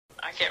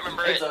I can't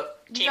remember Heads it.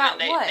 up. Team of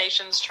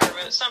Nations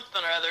tournament,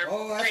 something or other.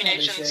 Oh, that's Three gonna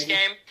be Nations shaky.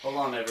 game. Hold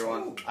on,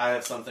 everyone. Ooh. I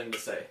have something to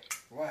say.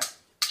 What?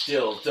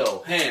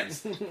 Dildo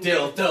hands.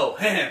 Dildo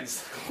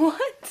hands.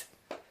 What?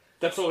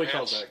 That's what we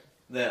call Zach.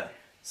 Yeah.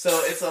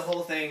 So it's a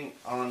whole thing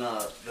on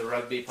the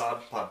rugby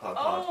pod.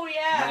 Oh,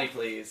 yeah. Money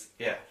please.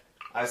 Yeah.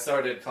 I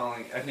started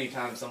calling,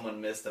 anytime someone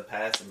missed a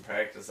pass in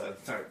practice, I'd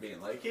start being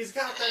like, he's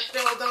got the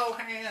dildo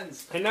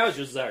hands! And now it's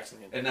just Zach's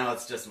name. And now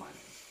it's just mine.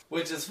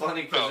 Which is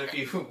funny, because if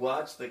you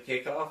watch the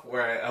kickoff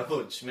where I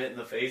upload Schmidt in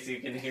the face, you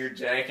can hear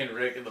Jack and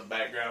Rick in the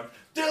background,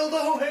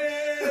 dildo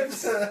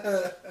hands!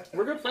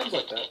 We're good friends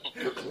like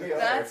that. We are.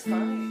 That's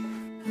funny.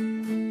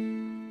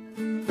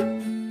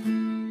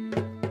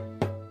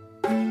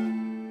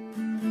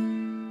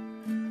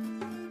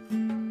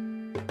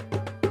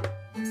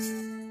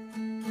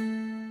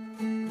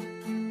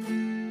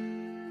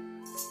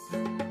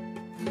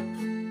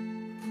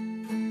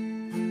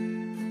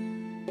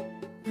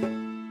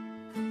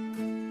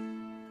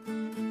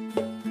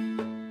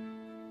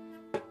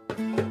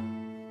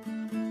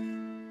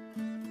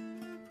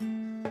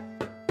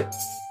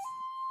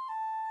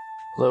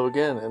 Hello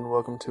again, and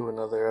welcome to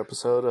another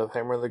episode of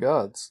Hammer of the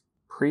Gods.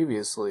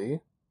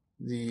 Previously,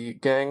 the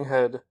gang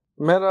had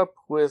met up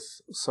with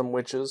some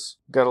witches,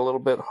 got a little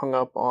bit hung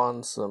up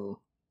on some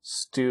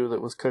stew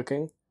that was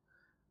cooking,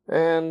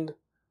 and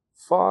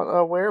fought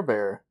a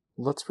werebear.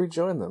 Let's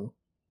rejoin them.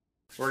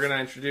 We're gonna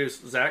introduce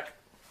Zach.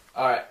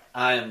 Alright,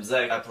 I am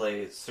Zach. I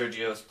play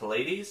Sergios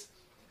Pallades,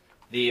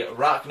 the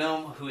rock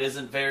gnome who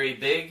isn't very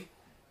big,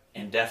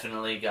 and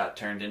definitely got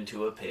turned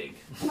into a pig.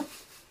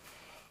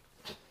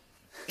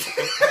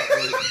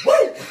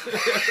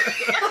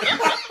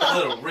 A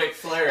little Ric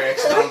Flair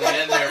action on the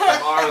end there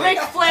from Arlen. Ric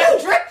Flair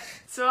drip!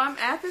 So I'm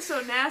Athos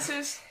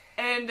Onassis,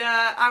 and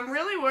I'm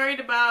really worried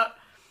about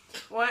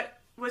what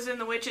was in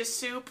the witch's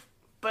soup,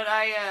 but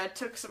I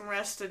took some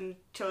rest and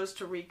chose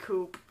to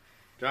recoup.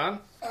 John?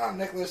 I'm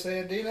Nicholas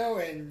Andino,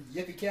 and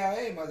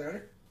yippee-ki-yay,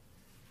 mother.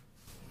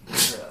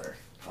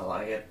 I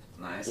like it.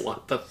 Nice.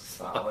 What the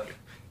Solid.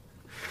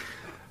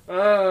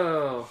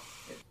 Oh.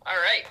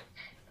 Alright.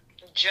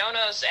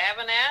 Jonas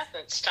Avanath,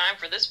 it's time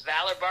for this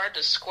Valor Bard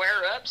to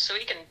square up so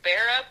he can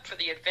bear up for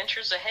the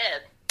adventures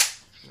ahead.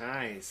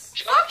 Nice.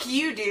 Fuck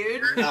you,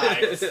 dude.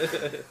 Nice.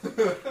 I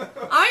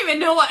don't even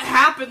know what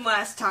happened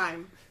last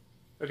time.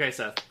 Okay,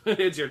 Seth.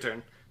 It's your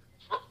turn.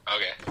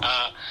 Okay.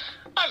 I'm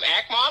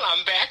Akmon.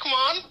 I'm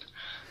Backmon.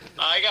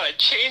 I got a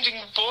changing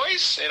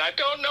voice, and I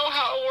don't know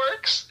how it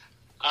works.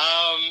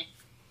 I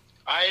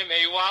am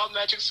a wild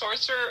magic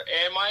sorcerer,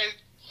 and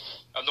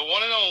I'm the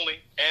one and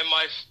only, and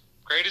my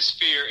greatest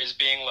fear is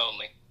being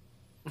lonely.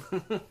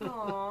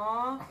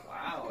 Aww.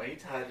 Wow, he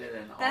tied it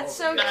in all That's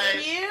so together.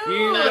 cute.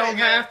 You don't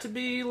have to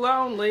be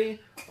lonely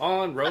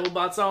on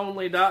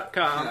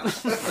robotsonly.com.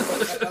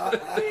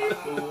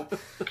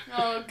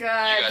 Oh, You God.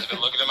 guys have been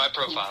looking at my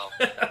profile.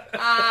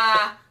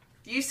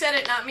 You said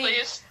it, not me.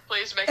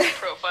 Please make a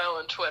profile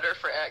on Twitter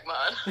for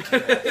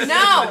Agmon.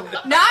 No,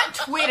 not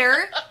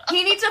Twitter.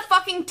 He needs a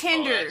fucking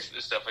Tinder. It's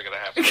definitely going to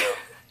happen now.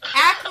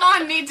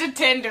 Akmon needs a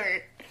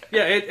Tinder.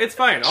 Yeah, it's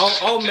fine.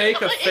 I'll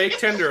make a fake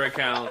Tinder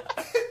account.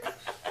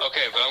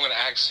 Okay, but I'm going to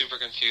act super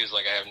confused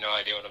like I have no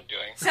idea what I'm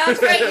doing. Sounds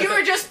great. You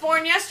were just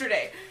born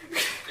yesterday.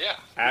 Yeah.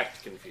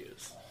 Act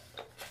confused.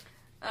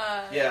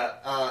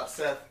 Yeah,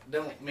 Seth,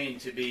 don't mean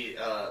to be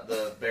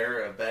the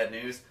bearer of bad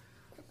news,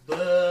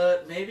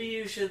 but maybe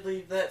you should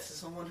leave that to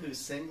someone who's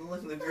single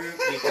in the group,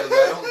 because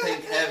I don't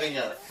think having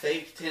a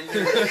fake Tinder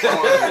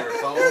on your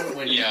phone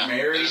when Yeah, you're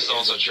married this is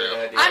also a good true.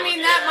 idea. I mean,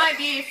 that might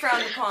be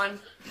frowned upon.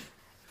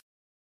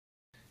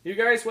 You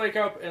guys wake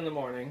up in the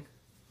morning,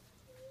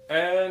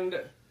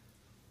 and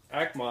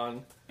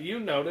Akmon, you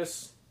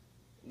notice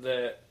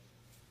that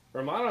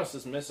Romanos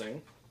is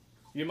missing.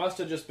 You must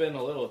have just been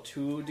a little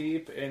too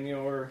deep in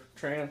your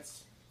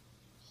trance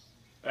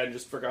and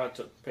just forgot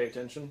to pay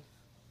attention.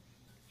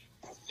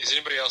 Is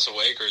anybody else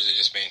awake, or is it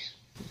just me?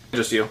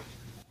 Just you.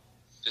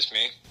 Just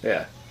me?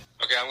 Yeah.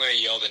 Okay, I'm going to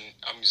yell, then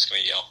I'm just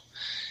going to yell.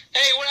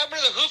 Hey, what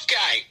happened to the hoof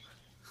guy?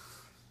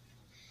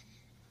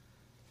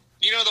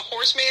 You know the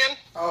horseman?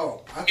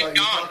 Oh, I thought you were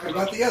talking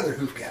about the other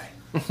hoof guy.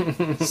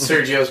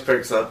 Sergio's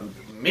perks up.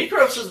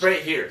 Mikros is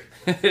right here.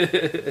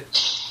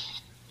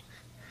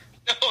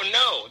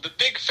 No, the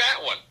big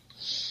fat one.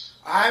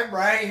 I'm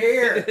right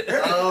here.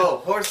 Oh,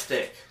 horse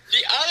stick.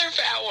 The other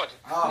fat one.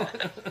 Oh,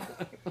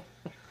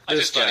 I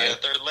just got guy. a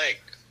third leg.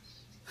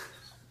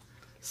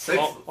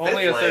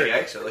 Only fifth a third.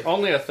 leg, actually.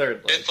 Only a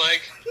third leg. Fifth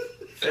leg.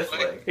 Fifth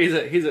leg.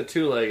 He's a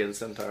two-legged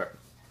centaur.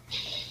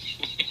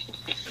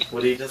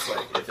 Would he just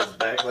like, if his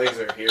back legs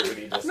are here, would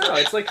he just No,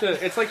 it's like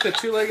the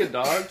two-legged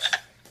dogs.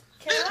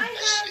 Can I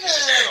He's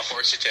just got a have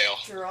horsey tail.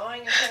 a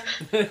drawing of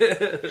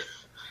him?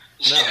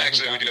 No, Yeah,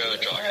 actually, we do have a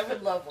drawing. I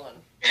would love one.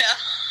 Yeah.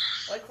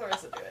 Let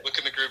Clarissa do it. Look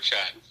in the group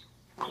chat.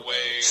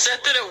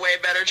 Seth did a way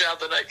better job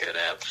than I could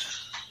have.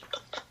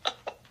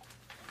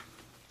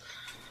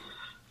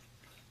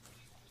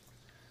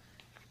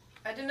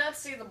 I did not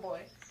see the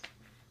boy.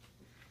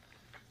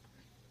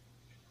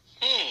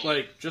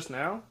 Like, just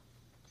now?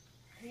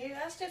 He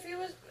asked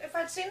if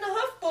I'd seen the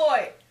Hoof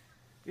Boy.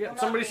 Yeah, Well, not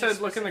somebody me said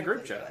look in the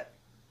group specifically, chat.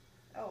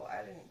 but- Oh,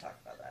 I didn't talk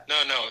about that.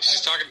 No,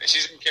 she's talking.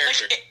 She's in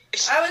character.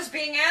 I was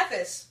being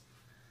Athos.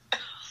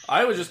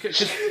 I was just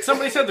because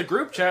somebody said the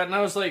group chat, and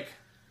I was like,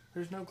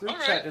 "There's no group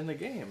Alright. chat in the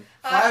game."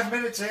 5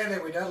 minutes in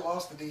and we done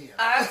lost the DM.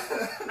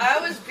 I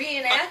was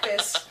being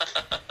Athos.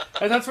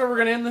 And that's where we're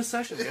gonna end this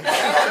session. guys.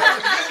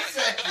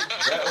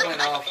 That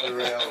went off the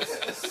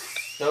rails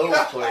so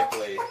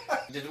quickly.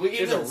 Did we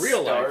It's even a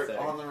real life start thing.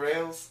 on the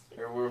rails,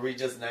 or were we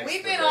just next?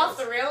 We've to been rails? off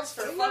the rails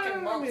for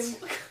fucking months.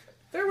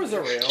 There was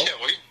a rail.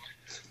 Yeah,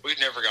 we've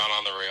never gone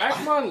on the rail.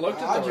 Akmon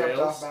looked I at the jumped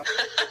off rails.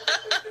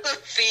 about The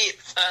feet,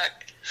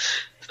 fuck.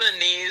 The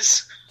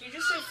knees. Did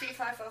you say fee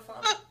fi fo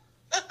fum?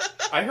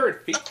 I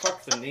heard feet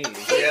fuck the knees.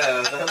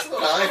 Yeah, that's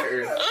what I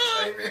heard.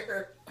 Same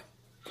here.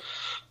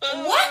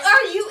 What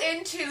are you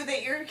into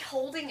that you're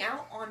holding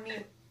out on me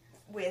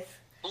with?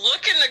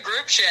 Look in the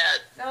group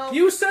chat. No.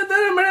 You said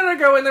that a minute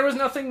ago, and there was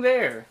nothing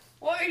there.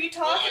 What are you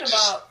Well, talking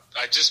about?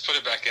 I just put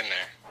it back in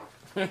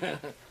there.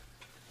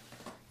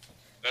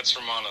 That's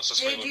Romanos.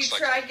 That's what Did he you looks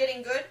try like.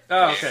 getting good?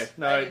 Oh, okay.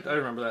 No, I I didn't.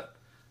 remember that.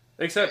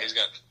 Yeah, Except he's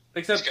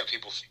got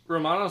people feet.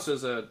 Romanos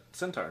is a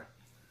centaur.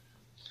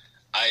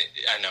 I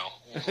know.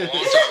 A long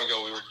time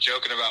ago, we were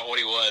joking about what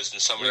he was,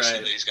 and somebody said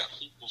Right. that he's got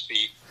people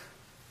feet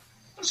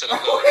instead of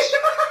hooves.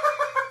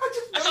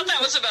 I thought that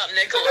was about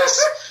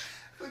Nicholas.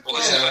 What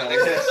was that?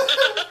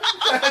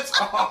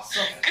 That's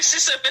awesome. Because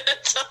he's a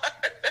Minotaur.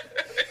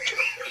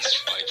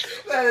 That's probably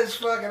true. That is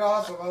fucking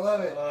awesome. I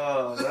love it.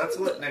 Oh, that's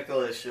what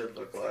Nicholas should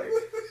look like.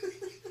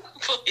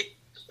 Please.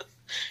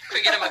 Can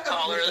we get him a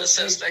collar that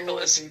says Big cool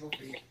Nicholas? people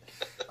feet.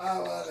 I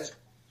love it.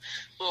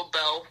 Little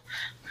bell.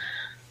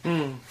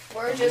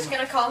 We're just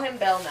gonna call him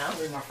Bell now.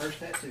 That'll be my first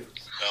tattoo.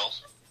 Well,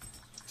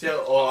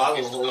 So, I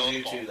will hold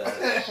you to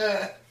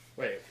that.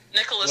 Wait.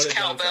 Nicholas What did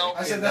John Cowbell.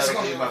 I said that's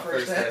That'll gonna be be my my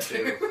first first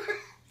tattoo.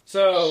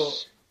 So,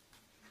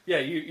 yeah,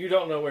 you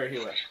don't know where he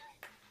went.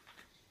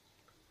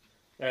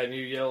 And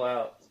you yell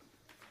out,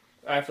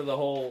 after the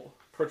whole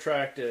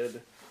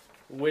protracted,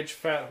 which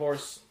fat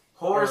horse...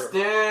 Horse or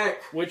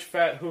dick! Which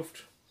fat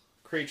hoofed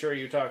creature are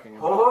you talking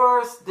about?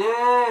 Horse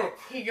dick!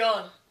 He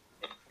gone.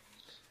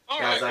 all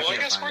Guys, right. I Well, I can't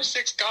guess find Horse it.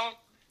 Dick's gone.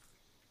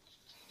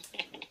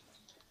 Is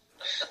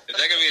that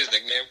gonna be his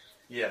nickname?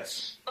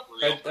 Yes.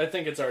 Real? I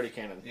think it's already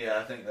canon. Yeah,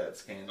 I think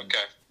that's canon.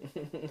 Okay.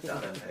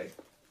 Done and pegged.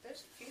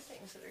 There's a few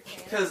things that are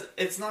canon. Because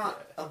it's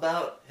not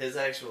about his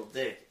actual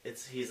dick.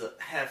 He's a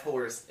half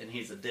horse and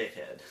he's a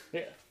dickhead.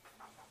 Yeah.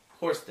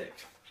 Horse dick.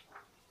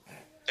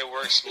 It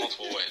works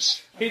multiple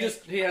ways. He has a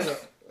He human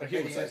has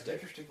sized an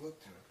dick. interesting look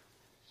to it.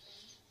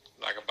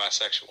 Like a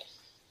bisexual.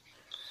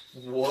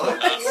 What?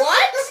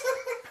 What?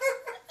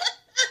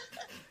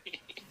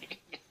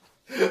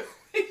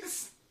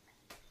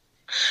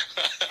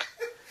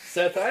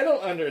 Seth, I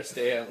don't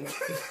understand.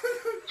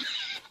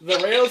 The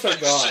rails are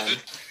gone.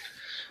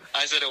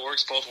 I said it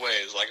works both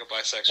ways, like a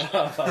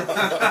bisexual.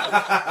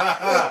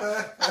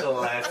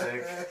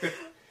 Classic.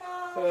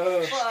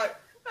 Oh, fuck.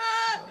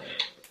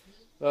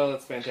 Oh,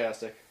 that's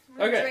fantastic. I'm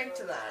gonna Okay. drink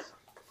to that.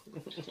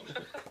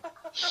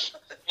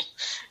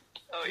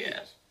 Oh,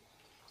 yeah.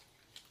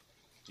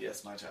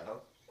 Yes, my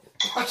child.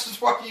 I just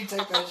watch you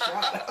take that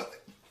shot of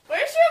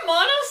Where's your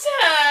mono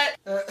set?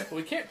 it.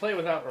 We can't play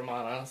without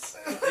Romanos.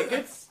 It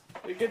gets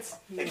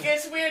It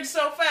gets weird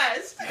so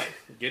fast.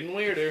 getting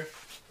weirder.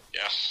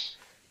 Yeah.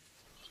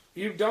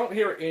 You don't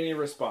hear any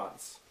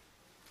response.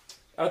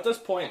 At this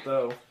point,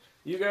 though,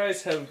 you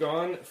guys have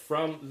gone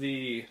from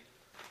the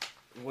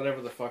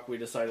whatever the fuck we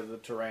decided the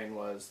terrain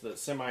was, the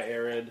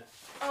semi-arid,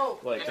 Oh,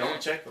 like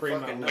Don't check the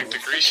pre-mountain. fucking Like the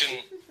Grecian,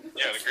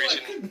 yeah, the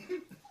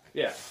Grecian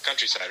Yeah,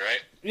 countryside, right?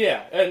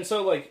 yeah, and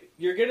so like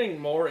you're getting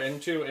more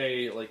into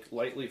a like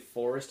lightly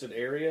forested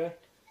area,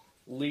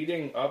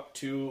 leading up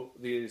to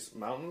these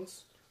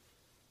mountains,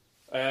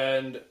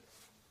 and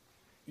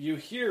you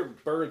hear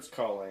birds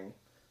calling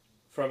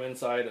from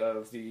inside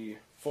of the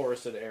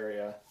forested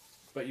area,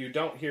 but you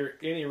don't hear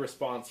any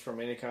response from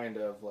any kind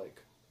of like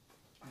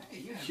Hey,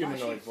 you have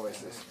Humanoid my sheet.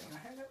 voices. Can I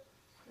have it?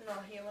 no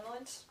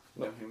humanoids.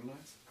 No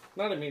humanoids?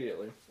 not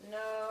immediately.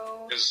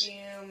 No Does-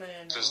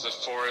 humanoids. Does the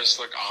forest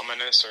look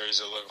ominous, or does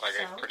it look like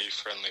a Sounds. pretty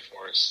friendly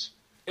forest?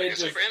 It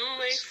It's just,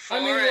 Friendly I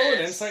mean, roll an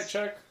forest. insight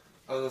check.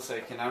 I was gonna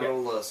say, can I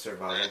roll a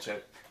survival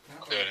check?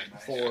 No, Do it.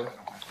 nice. 4. I don't have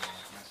to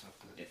mess up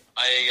the-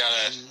 I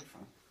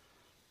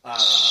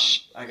got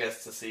I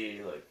guess to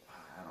see, like,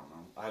 I don't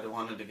know. I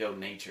wanted to go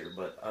nature,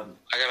 but I'm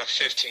a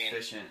 15.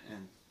 efficient.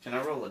 And can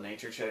I roll a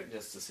nature check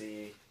just to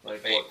see,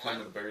 like, Hey, what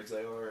kind of birds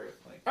they are?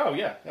 Like, Oh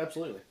yeah,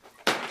 absolutely.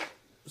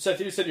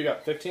 Seth, you said you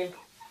got 15.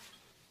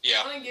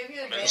 Yeah. I'm gonna give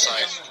you advantage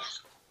Inside. on that.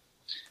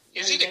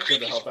 Is he the Good With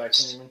creepy the help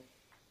action, forest? you mean?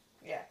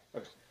 Yeah.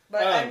 Okay.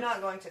 But Um, I'm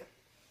not going to.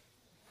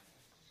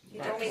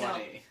 You told me no.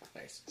 20.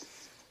 Nice.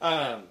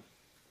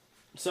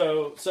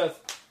 So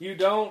Seth, you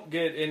don't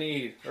get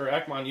any, or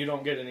Ekmon, you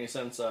don't get any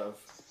sense of,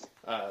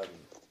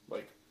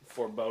 like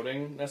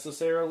foreboding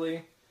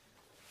necessarily.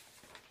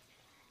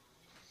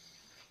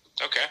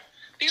 Okay.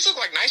 These look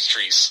like nice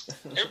trees.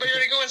 Everybody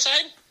ready to go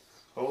inside?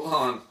 Hold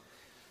on.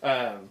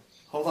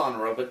 Hold on,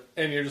 Robot.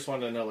 And you're just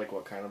wanting to know, like,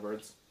 what kind of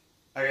birds?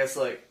 I guess,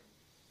 like,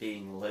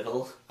 being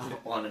little, I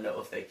don't want to know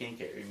if they can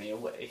carry me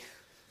away.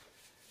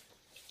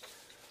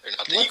 They're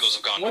not the Eagles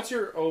have gone. What's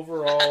your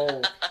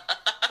overall,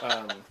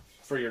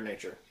 for your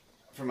nature?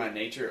 For my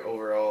nature,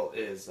 overall,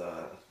 is,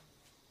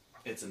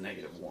 it's a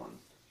 -1.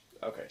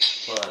 Okay.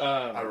 But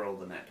I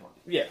rolled a nat 20.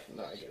 Yeah,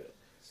 no, I get it.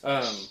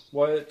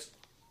 What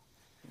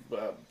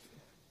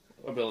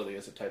ability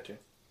is it tied to?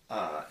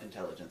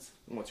 Intelligence.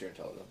 And what's your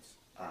intelligence?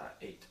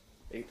 8.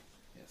 8?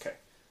 Yes. Okay.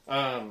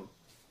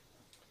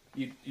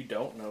 You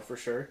don't know for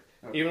sure.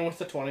 Okay. Even with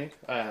the 20,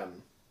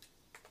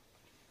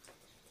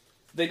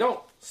 they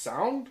don't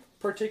sound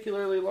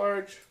particularly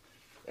large,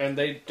 and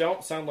they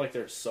don't sound like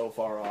they're so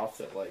far off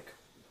that, like,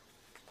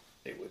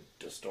 it would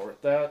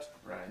distort that.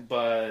 Right.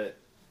 But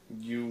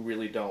you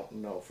really don't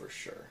know for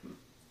sure.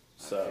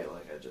 So, I feel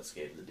like I just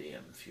gave the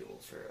DM fuel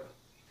for a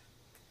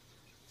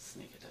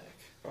sneak attack.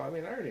 well, I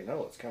mean, I already know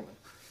what's coming.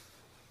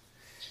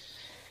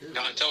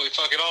 Not until we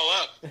fuck it all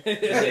up.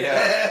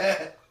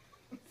 Yeah.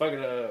 Fuck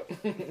it up.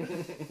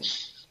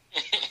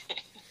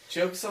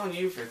 Joke's on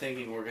you for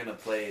thinking we're gonna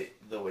play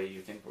the way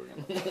you think we're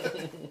gonna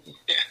play.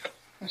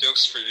 Yeah.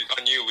 Jokes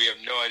on you. We have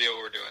no idea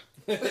what we're doing.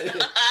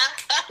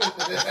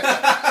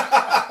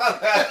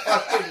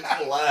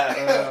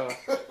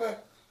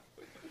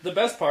 The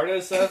best part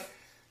is, Seth,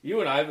 you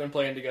and I have been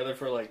playing together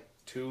for like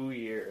 2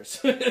 years.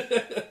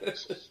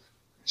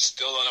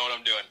 Still don't know what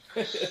I'm doing.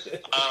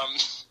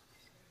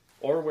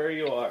 Or where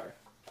you are.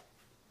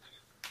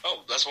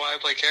 Oh, that's why I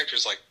play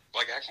characters like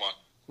Akmon.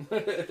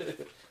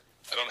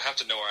 I don't have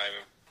to know where I am.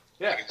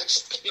 I Yeah. can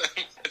just,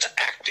 it's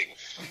acting.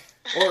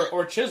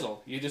 Or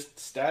Chisel. You just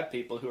stab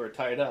people who are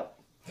tied up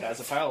as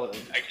a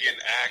paladin. Again,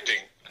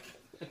 acting.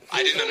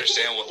 I didn't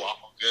understand what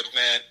lawful good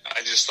meant.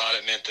 I just thought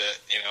it meant that,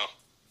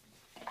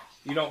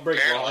 You don't break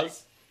Apparently.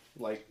 laws?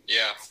 Like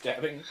yeah.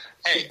 stabbing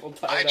Hey, people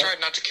I tied up? tried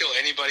not to kill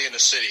anybody in the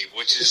city,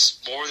 which is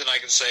more than I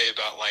can say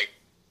about, like,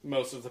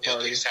 Most of the at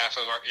party. least half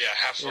of our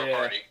Yeah.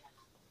 party.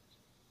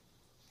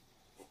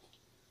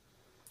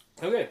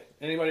 Okay.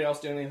 Anybody else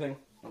doing anything?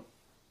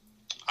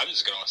 I'm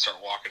just going to start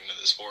walking into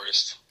this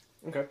forest,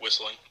 Okay.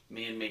 whistling.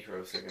 Me and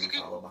Mikros are gonna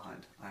follow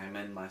behind. I am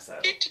in my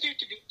saddle.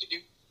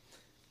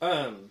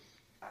 Um,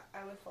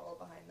 I would follow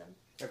behind them.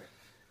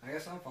 I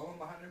guess I'm following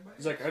behind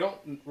everybody. Zach, I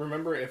don't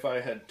remember if I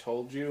had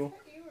told you.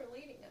 You were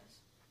leading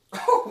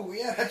us. Oh,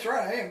 yeah, that's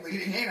right. I am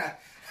leading, ain't I?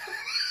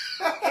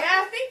 Yeah,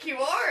 I think you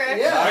are.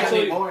 Yeah. Not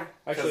Actually- anymore.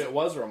 Actually, it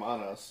was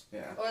Romanos.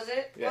 Yeah. Was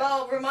it? Yeah.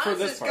 Well, For Romanos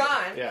this is part.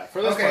 gone. Yeah,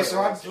 for this Okay, part.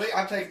 so it was.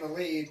 I'm taking the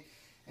lead,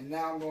 and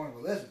now I'm going,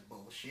 well, this is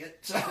bullshit.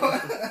 So,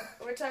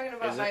 We're talking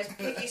about Is my it?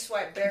 picky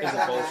swipe bear Is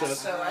it bullshit?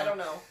 so I don't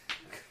know.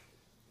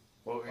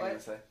 What were you What?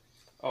 gonna say?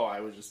 Oh, I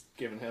was just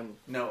giving him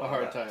No, a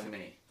hard about- time. to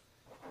me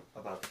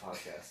about the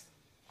podcast.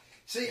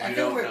 see, You I could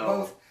don't have went know.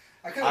 both.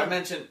 I could I have.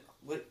 mentioned.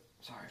 What?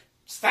 Sorry.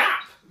 Stop!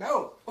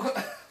 No.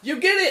 You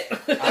get it!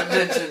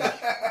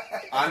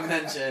 I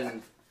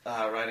mentioned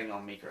riding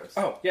on Mikros.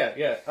 Oh, yeah.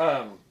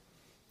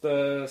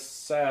 The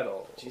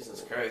saddle.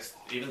 Jesus Christ!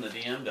 Even the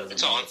DM doesn't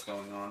It's know on. what's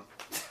going on.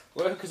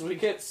 Well, because we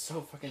get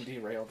so fucking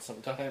derailed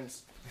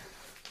sometimes.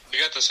 We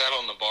got the saddle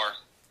in the bar.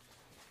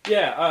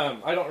 Yeah,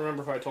 I don't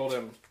remember if I told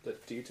him the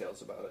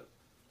details about it.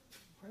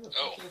 Where the fuck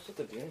Oh. did I put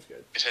the DM's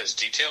good? It has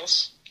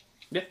details.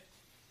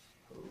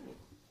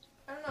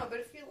 I don't know, but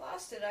if you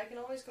lost it, I can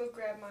always go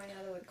grab mine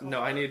out of the car.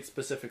 No, I need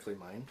specifically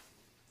mine.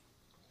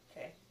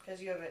 Okay,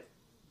 because you have it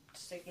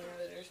sticking out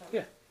of it or something.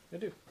 Yeah. I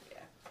do. Yeah.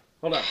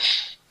 Hold on.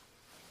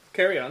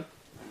 Carry on.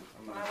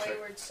 I'm My gonna check,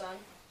 wayward son.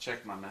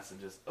 check my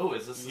messages. Oh,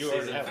 is this the You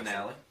already season have it.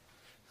 finale?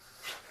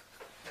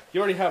 You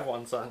already have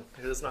one son.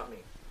 It is not me.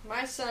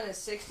 My son is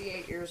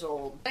 68 years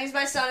old. He's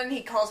my son and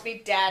he calls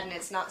me dad and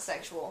it's not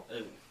sexual.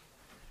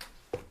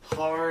 Ooh.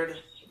 Hard.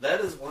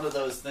 That is one of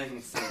those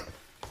things.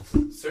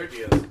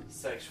 Sergio's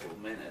sexual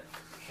minute.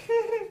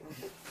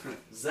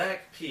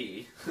 Zach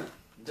P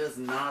does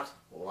not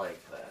like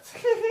that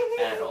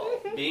at all.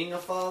 Being a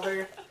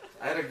father,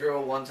 I had a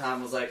girl one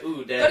time was like, "Ooh,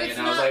 But daddy," it's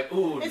and I was not- like,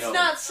 "Ooh, It's no."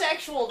 not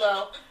sexual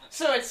though,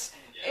 so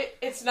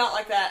it's not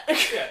like that.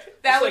 Yeah,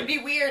 That it's would like- be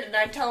weird and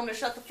I'd tell him to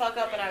shut the fuck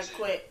up and I'd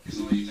quit. Because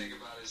all you think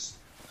about is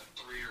a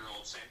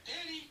 3-year-old saying,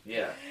 "Daddy."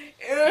 Yeah,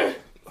 Ugh.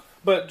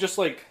 But just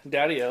like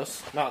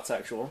Daddy-os, not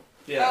sexual.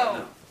 yeah, Oh.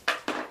 no.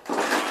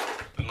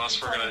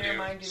 Unless we're Probably gonna do,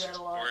 remind you that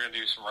a lot. we're gonna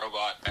do some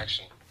robot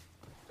action.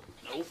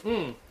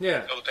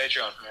 Yeah. Go to the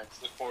Patreon, man.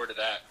 Look forward to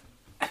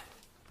that.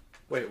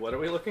 Wait, what are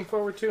we looking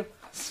forward to?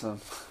 So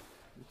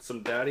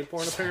Some daddy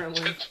porn,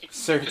 apparently.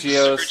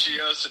 Sergio's.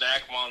 Sergio's and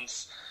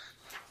Akmon's.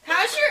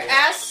 How's your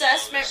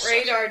assessment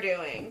radar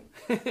doing?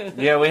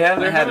 Yeah, we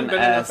haven't There had haven't an been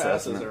enough asses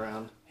assessment.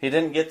 around. He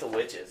didn't get the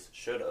witches.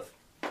 Should have.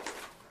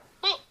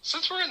 Well,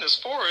 since we're in this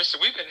forest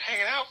and we've been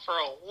hanging out for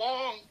a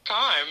long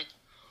time,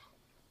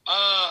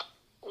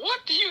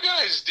 what do you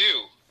guys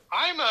do?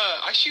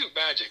 I shoot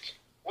magic.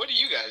 What do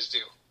you guys do?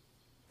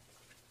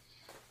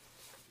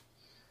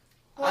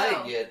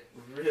 Wow. I get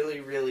really,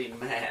 really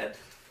mad,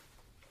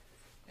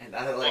 and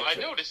I like. Well, I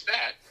to- noticed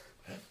that.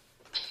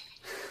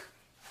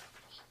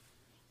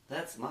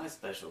 That's my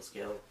special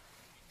skill.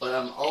 But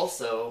I'm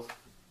also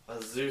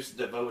a Zeus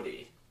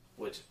devotee,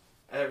 which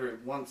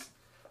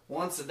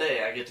once a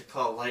day I get to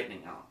call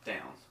lightning out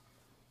down.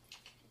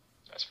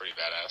 That's pretty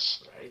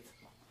badass. Right?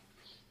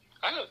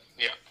 I don't.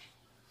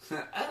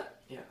 Yeah.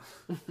 Yeah.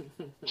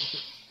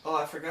 Oh,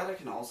 I forgot I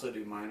can also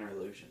do minor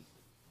illusion.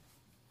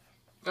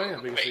 Oh yeah,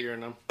 because Wait. you're a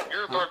gnome.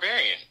 You're a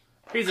barbarian.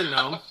 He's a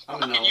gnome. I'm a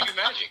Can gnome. you do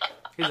magic?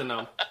 He's a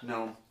gnome.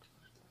 Gnome.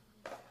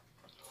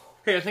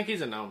 Hey, I think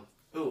he's a gnome.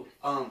 Ooh,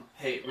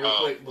 hey, real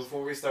quick,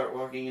 before we start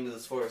walking into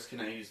this forest, can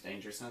I use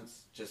Danger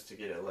Sense just to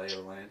get a lay of the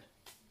land?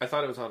 I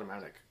thought it was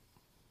automatic.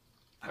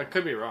 I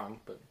could be wrong,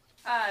 but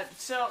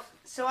So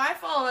I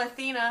follow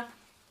Athena,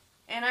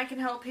 and I can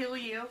help heal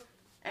you,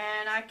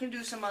 and I can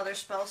do some other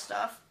spell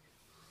stuff.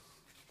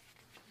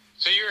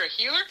 So you're a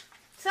healer?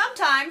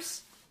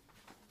 Sometimes.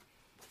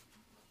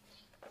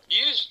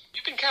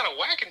 You've been kind of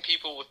whacking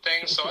people with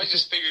things, so I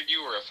just figured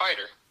you were a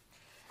fighter.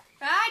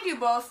 I do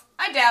both.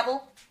 I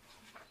dabble.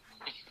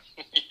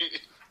 you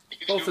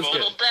Both do is both? good.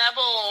 Little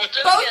dabble, do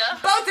Both, ya?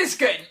 both is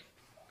good.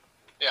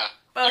 Yeah,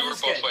 Both you were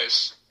is both good.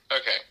 ways.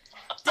 Okay.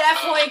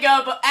 Definitely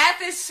go, but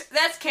Athos,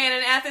 that's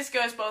canon. Athos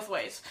goes both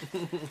ways.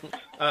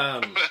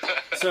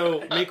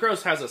 so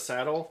Mikros has a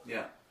saddle,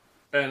 Yeah.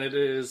 and it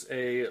is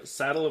a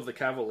saddle of the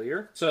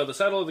Cavalier. So the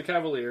saddle of the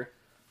Cavalier,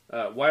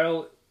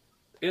 while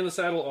in the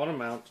saddle on a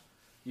mount,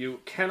 you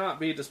cannot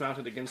be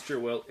dismounted against your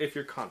will if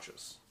you're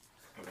conscious.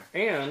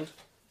 Okay. And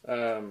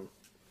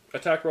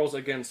attack rolls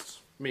against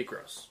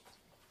Mikros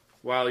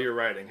while you're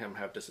riding him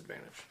have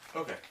disadvantage.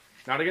 Okay.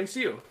 Not against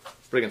you,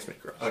 but against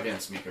Mikros.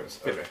 Against Mikros.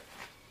 Yeah. Okay.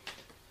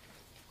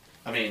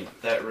 I mean,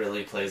 that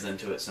really plays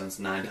into it since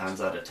 9 times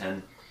out of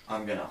 10,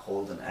 I'm going to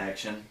hold an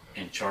action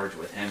and charge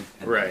with him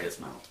and Right. then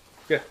dismount.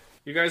 Yeah.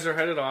 You guys are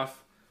headed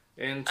off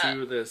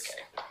into this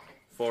okay.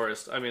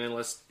 forest. I mean,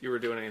 unless you were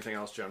doing anything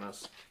else,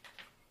 Jonas.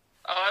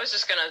 Oh, I was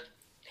just gonna.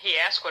 He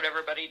asked what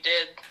everybody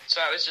did, so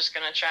I was just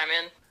gonna chime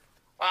in.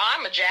 Well,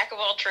 I'm a jack of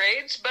all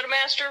trades, but a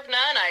master of none.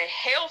 I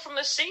hail from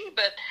the sea,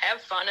 but have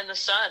fun in the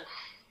sun.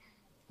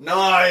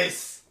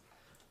 Nice!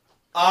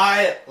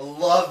 I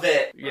love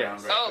it! Yeah.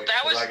 Around right Oh, quick,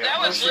 that 'cause was I got that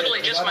my was shit.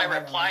 literally just my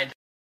reply.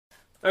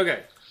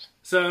 Okay.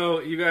 So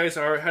you guys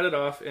are headed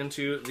off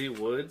into the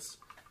woods.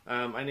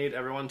 I need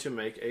everyone to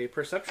make a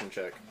perception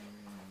check.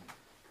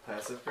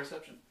 Passive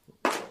perception.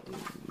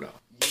 No.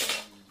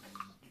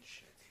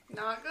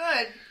 Not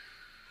good.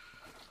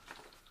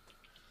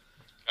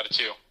 Got a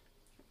 2.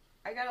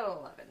 I got an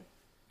 11.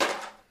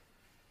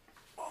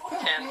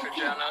 10 for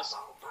Jonas.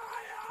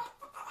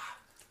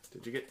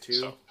 Did you get 2?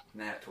 So-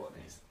 Nat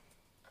 20s.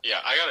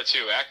 Yeah, I got a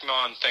 2.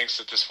 Aknon thinks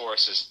that this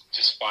forest is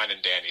just fine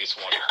and dandy. It's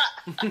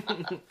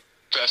wonderful.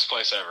 Best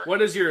place ever.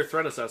 What is your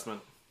threat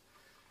assessment?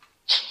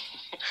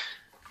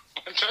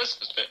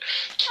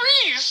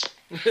 Trees!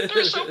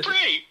 They're so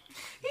pretty.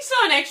 He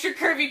saw an extra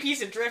curvy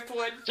piece of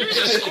driftwood. There's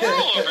a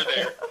squirrel over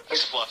there.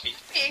 He's fluffy.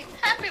 Hey,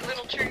 happy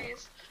little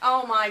trees.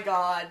 Oh my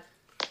god.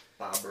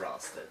 Bob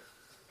Rosted.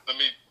 Let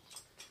me.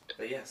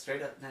 But yeah,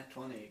 straight up Nat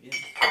 20 again.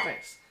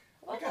 Thanks.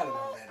 I got an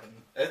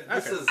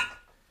 11.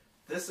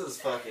 This is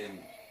fucking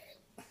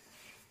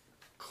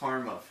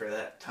karma for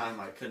that time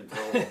I couldn't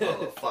roll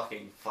above a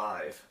fucking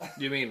 5.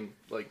 You mean,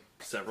 like,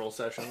 several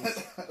sessions?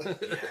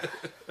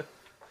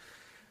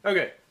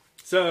 Okay.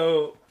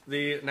 So,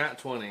 the Nat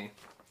 20.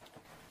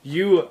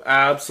 You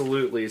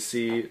absolutely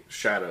see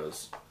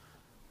shadows.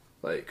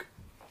 Like,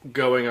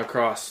 going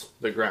across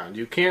the ground.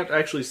 You can't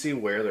actually see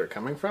where they're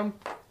coming from,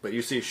 but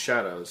you see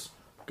shadows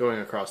going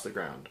across the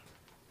ground.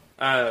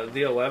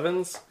 The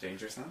 11s,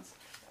 Danger sense?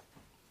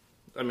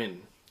 I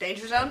mean,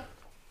 Danger zone?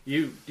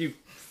 you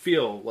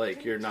feel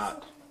like you're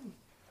not.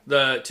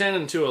 The 10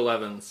 and 2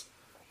 11s,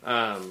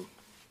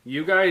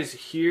 you guys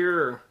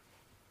hear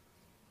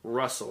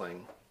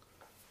rustling,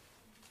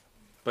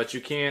 but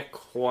you can't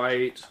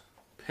quite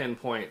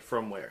pinpoint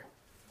from where.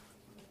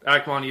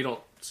 Akmon, you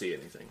don't see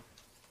anything.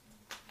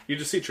 You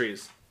just see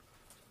trees.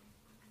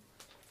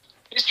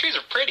 These trees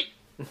are pretty.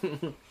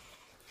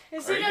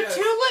 Is Are it you a guys-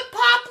 tulip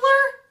poplar?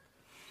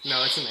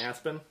 No, it's an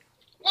aspen.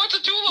 What's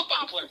a tulip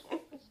poplar?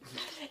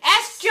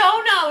 Ask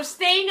Jonos,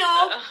 they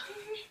know.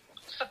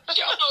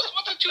 Jonas,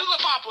 what's a tulip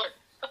poplar?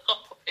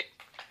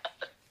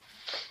 The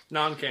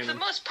Non-canon.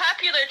 most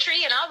popular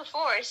tree in all the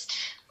forest.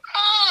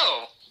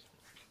 Oh!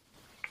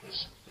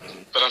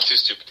 But I'm too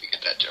stupid to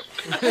get that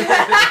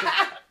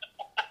joke.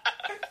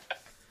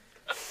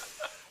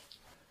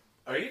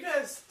 Are you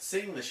guys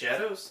seeing the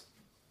shadows?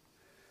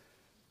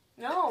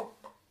 No.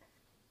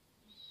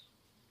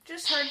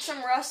 Just heard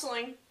some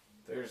rustling.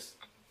 There's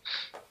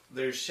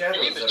shadows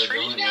You mean the that are tree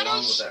going along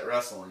shadows? with that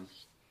rustling.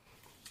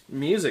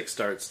 Music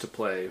starts to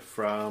play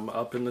from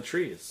up in the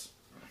trees.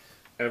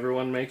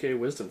 Everyone make a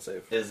wisdom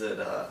save. Is it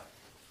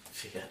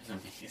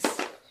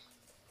Vietnamese?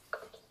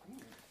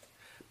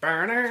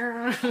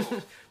 Burner,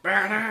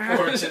 burner,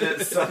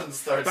 Fortunate son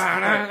starts.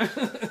 burner.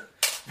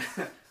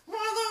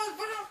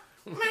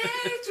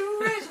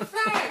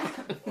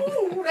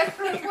 Ooh, that's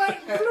red, white,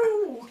 and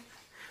blue.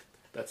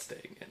 That's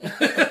staying in. It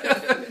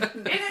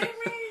ain't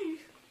me.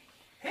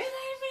 It ain't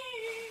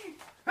me.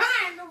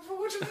 I'm the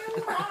fortunate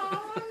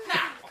one.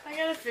 I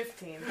got a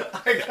 15.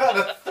 I got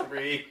a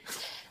 3.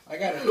 I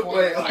got a 20.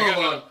 Wait, got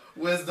hold on.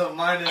 Wisdom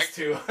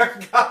 -2.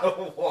 I got a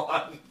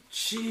 1.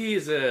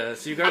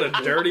 Jesus, you got a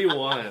dirty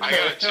 1. I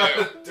got a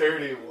 2. a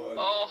dirty 1.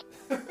 Oh,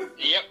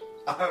 Yep.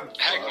 I'm fucked.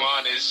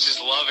 Hagmon is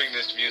just loving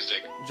this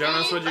music.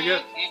 Jonas, what'd you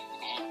get?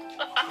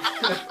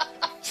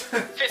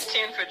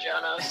 15 for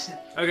Jonas.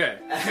 Okay.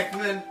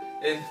 Ackman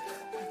and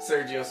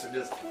Sergio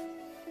are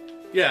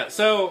Yeah,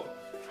 so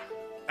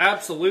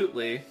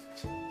absolutely.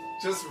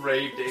 just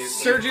rave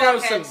dancing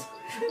Sergio's and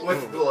Fuckheads.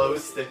 with glow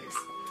sticks.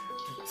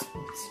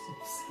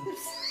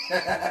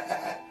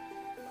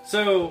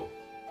 so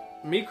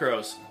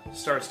Mikros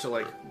starts to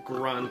like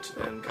grunt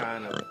and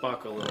kind of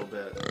buck a little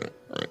bit,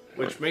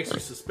 which makes you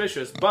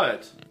suspicious,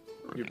 but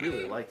you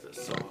really like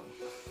this song.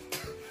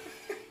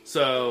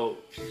 So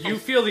you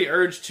feel the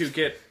urge to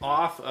get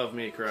off of Can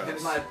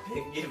Mikros. my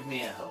pig give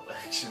me a help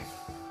action?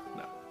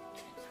 No.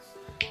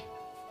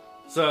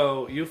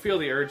 So you feel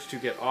the urge to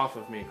get off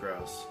of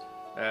Mikros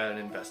and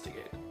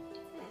investigate.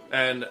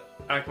 And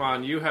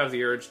Akmon, you have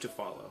the urge to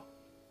follow.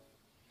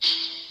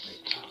 Wait,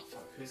 oh,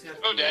 fuck. Who's got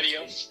Oh, the Daddy,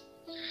 XP?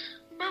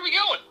 where are we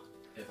going?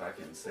 If I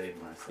can save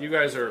myself. You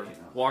guys are you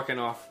know. walking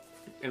off,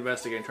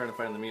 investigating, trying to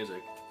find the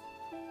music.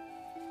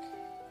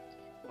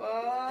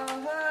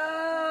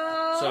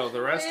 Whoa. So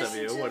the rest of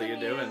Listen you, to what are the you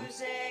doing?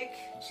 music.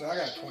 So I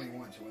got a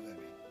 21, so what does that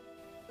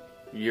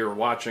mean? You're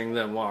watching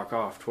them walk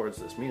off towards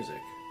this music.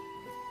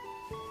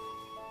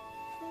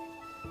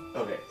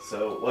 Okay,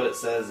 so what it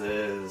says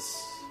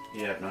is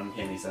you have an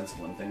uncanny sense of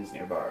when things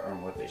nearby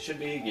aren't what they should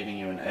be, giving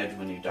you an edge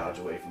when you dodge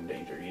away from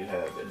danger. You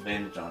have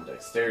advantage on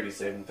dexterity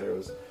saving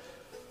throws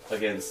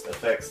against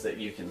effects that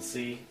you can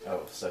see,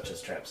 such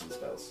as traps and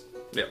spells.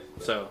 Yep.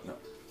 So No,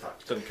 fuck.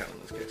 doesn't count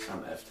in this case. I'm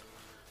effed.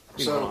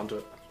 You So- can hold on to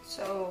it.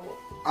 So,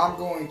 I'm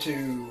going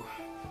to,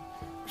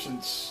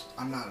 since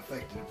I'm not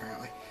affected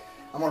apparently,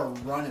 I'm going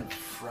to run in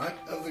front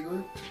of the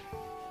group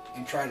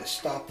and try to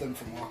stop them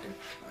from walking.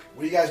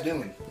 What are you guys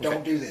doing?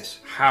 Don't do this.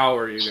 How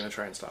are you going to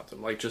try and stop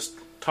them? Like just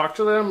talk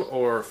to them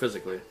or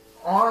physically?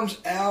 Arms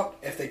out.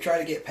 If they try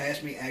to get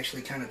past me,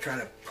 actually kind of try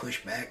to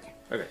push back.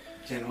 Okay.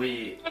 Can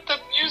we But the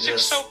music's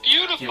Just- so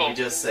beautiful. can we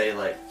just say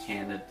like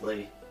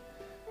candidly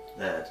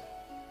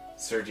that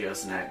Sergio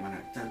and Ackman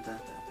are dun dun dun dun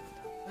dun.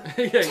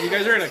 Yeah, you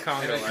guys are in a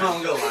conga In a line.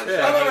 conga line.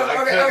 Yeah. Thank you.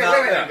 I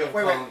could not think of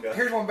wait. conga.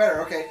 Here's one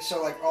better. Okay,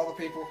 so like all the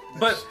people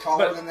that's But-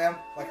 taller but- than them,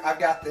 like I've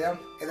got them,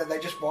 and then they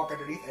just walk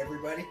underneath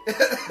everybody.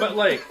 But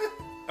like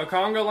a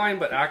conga line,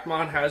 but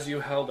Akmon has you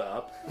held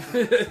up.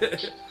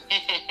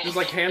 Just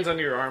like hands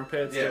under your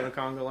armpits Yeah. doing a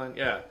conga line.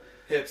 Yeah.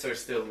 Hips are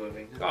still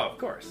moving. Oh, of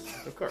course.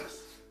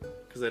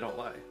 Because they don't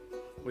lie.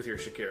 With your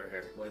Shakira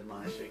hair. With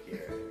my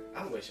Shakira hair.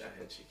 I wish I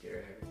had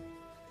Shakira hair.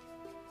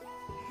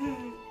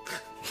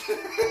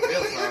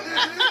 Real talk,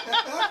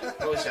 man.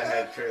 I wish I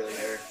had curly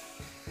hair.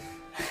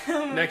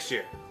 Next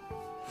year.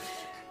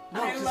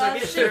 No, I 'cause love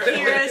get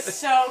Shakira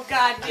so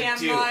goddamn I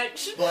do,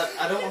 much. But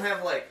I don't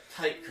have like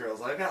tight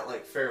curls. I got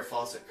like Farrah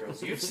Fawcett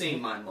curls. You've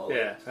seen my mullet.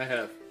 Yeah, I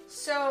have.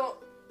 So,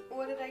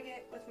 what did I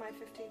get with my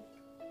 15?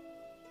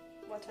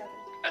 What's happened?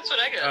 That's what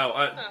I got.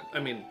 Oh, I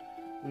mean,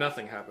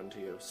 nothing happened to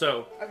you.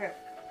 So, Okay.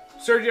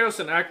 Sergios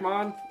and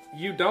Akmon,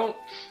 you don't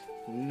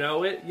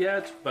know it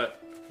yet,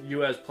 but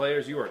you as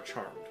players, you are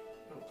charmed.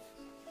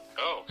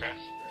 Oh, okay.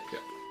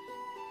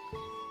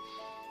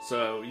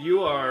 So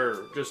you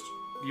are just,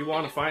 you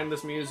want to find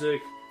this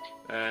music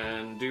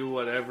and do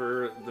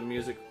whatever the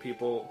music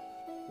people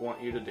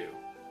want you to do.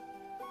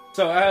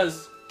 So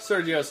as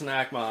Sergios and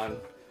Akmon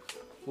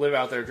live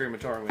out their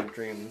dreamatorium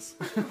dreams.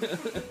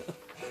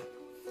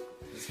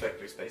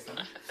 Inspector Space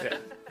Time. Yeah,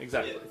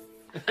 exactly.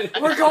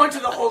 We're going to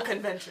the whole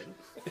convention.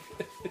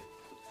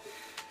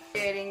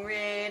 Getting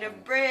rid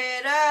of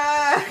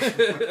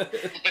Britta.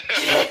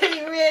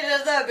 Getting rid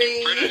of the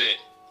bee. Britted it.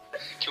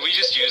 Can we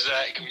just use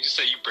that? Can we just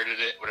say you Britted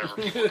it? Whatever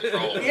people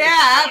control.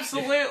 Yeah,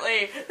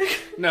 absolutely.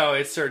 No,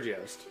 it's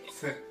Sergios.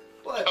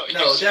 What? Oh,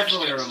 No, you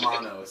definitely Sergios.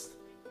 Romanos.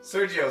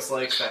 Sergios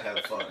likes to have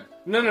fun.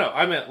 No,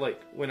 I meant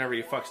like whenever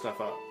you fuck stuff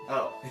up.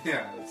 Oh,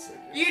 yeah, that's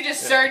Sergios. You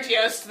just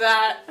Sergios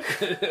that.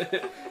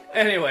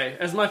 Anyway,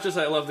 as much as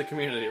I love the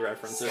community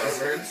references.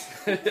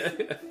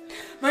 Stubborns.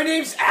 My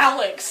name's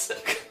Alex.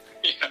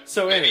 Yeah.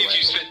 So Maybe anyway. if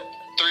you spent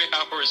 3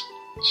 hours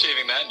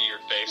shaving that into your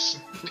face,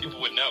 people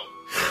would know.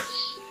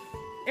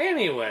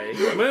 Anyway,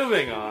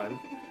 moving on.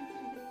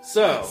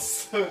 So,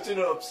 Such an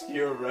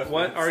obscure reference.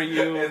 What are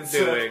you and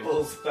Seth doing?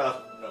 pulls it out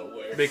of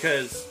nowhere.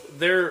 because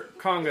they're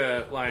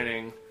conga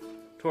lining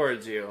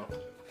towards you.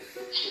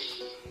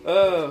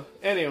 Oh,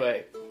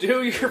 anyway,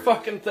 do your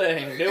fucking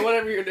thing. Do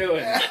whatever you're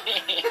doing.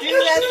 Do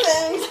that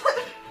thing.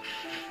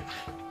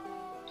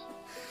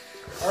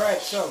 All right,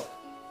 so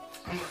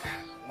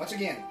once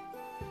again,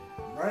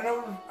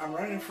 I'm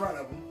running in front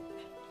of them,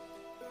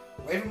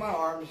 waving my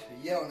arms,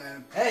 yelling at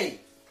them,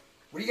 "Hey,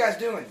 what are you guys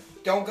doing?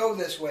 Don't go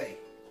this way!"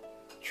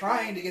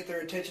 Trying to get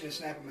their attention and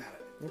snap them out of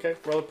it. Okay,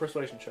 roll a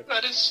persuasion check.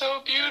 That is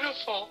so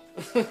beautiful.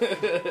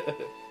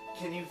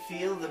 Can you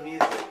feel the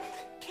music?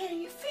 Can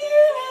you feel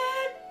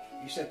it?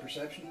 You said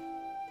perception,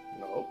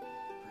 No.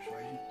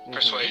 persuasion.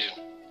 Persuasion.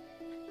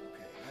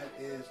 Okay, that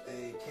is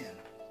a 10.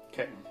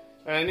 Okay.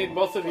 And I need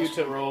both of you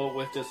to roll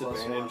with Plus one,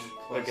 disadvantage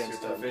plus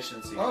against your him.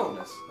 proficiency Oh,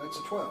 bonus. that's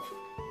a 12.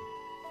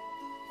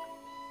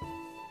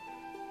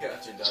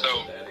 Gotcha,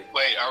 So, Daddy.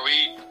 wait, are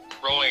we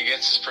rolling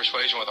against his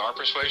persuasion with our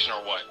persuasion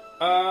or what?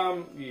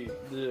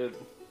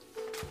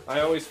 I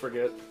always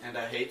forget. And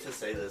I hate to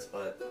say this,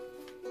 but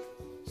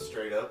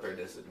straight up or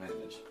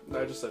disadvantage?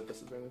 I just said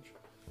disadvantage.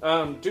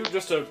 Do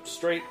just a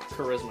straight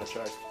charisma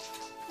check,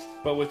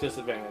 but with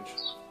disadvantage.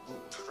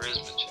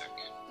 Charisma check.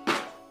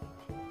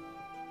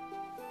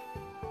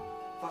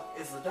 Fuck,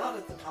 is the dot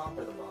at the top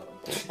or the bottom?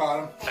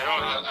 Bottom.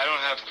 I don't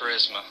have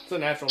charisma. It's a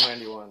natural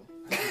 91.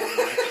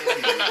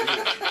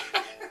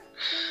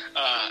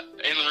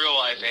 In real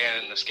life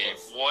and in this game,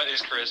 what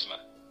is charisma?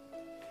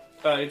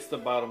 It's the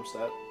bottom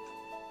stat.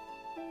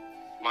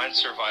 Mine's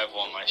survival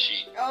on my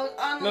sheet. Oh,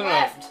 on the No.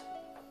 left.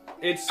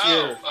 It's Oh,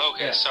 your...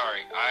 okay, yeah.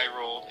 sorry. I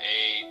rolled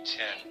a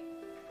 10.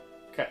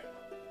 Okay.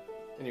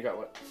 And you got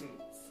what?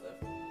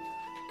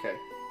 Okay.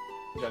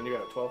 John, you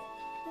got a 12?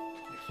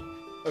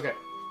 Okay.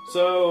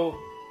 So,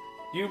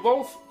 you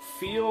both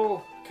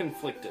feel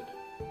conflicted.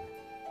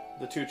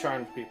 The two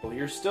charmed people.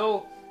 You're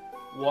still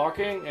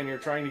walking and you're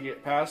trying to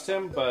get past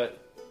him, but...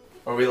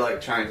 Are we like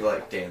trying to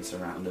like dance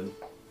around him?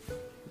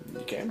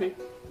 You can be.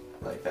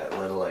 Like that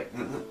little like,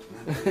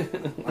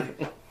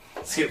 like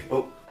skip,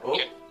 oh.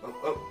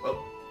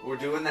 We're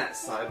doing that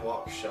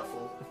sidewalk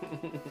shuffle.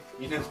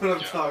 You know what I'm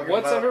talking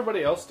What's about?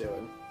 everybody else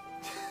doing?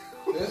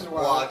 This is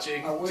why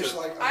Watching. I wish Just-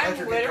 like I'm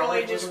electric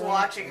literally guitar was just around,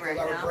 watching because right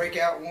I would now. break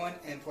out one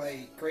and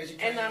play Crazy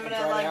Train And I'm gonna,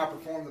 try like- to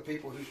outperform the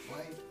people who's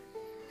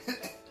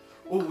playing.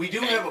 Oh, we do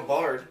have a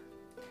bard.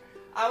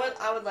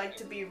 I would like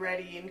to be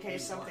ready in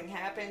case something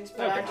happens,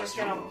 but Okay. I'm just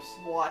gonna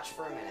watch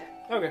for a minute.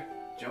 Okay.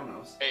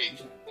 Jonas. Hey,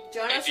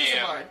 Jonas is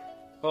Yeah. a bard.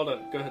 Hold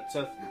on. Go ahead,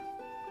 Seth.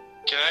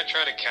 can I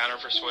try to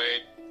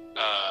counter-persuade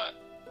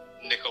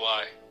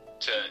Nikolai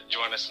to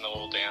join us in a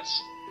little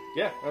dance?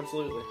 Yeah,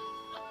 absolutely.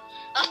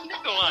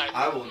 Nikolai,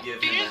 I will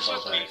give him a dance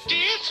help with me! action.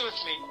 Dance with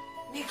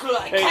me!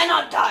 Nikolai Hey.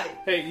 cannot die!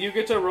 Hey, you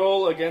get to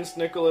roll against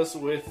Nicholas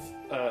with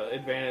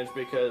advantage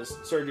because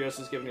Sergios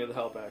is giving you the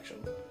help action.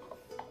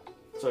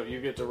 So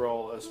you get to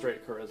roll a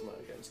straight charisma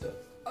against it.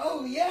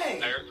 Oh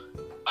yay!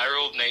 I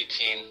rolled an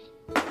 18.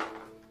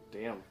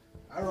 Damn.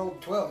 I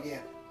rolled 12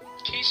 again.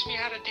 Teach me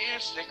how to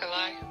dance,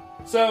 Nikolai.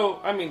 So,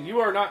 I mean, you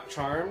are not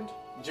charmed.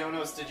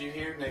 Jonas, did you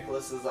hear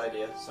Nicholas's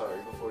idea? Sorry,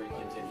 before you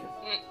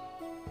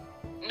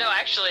continue. No,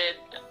 actually,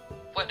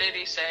 what did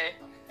he say?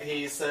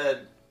 He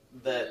said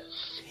that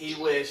he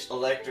wished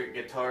electric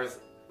guitars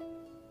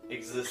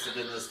existed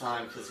in this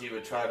time because he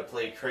would try to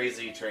play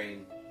Crazy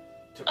Train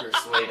to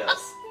persuade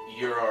us.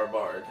 You're our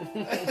bard.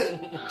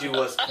 Do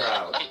us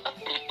proud.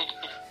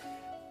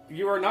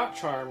 You are not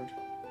charmed,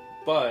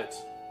 but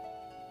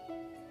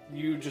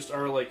you just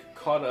are like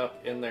caught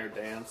up in their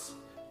dance.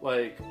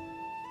 Like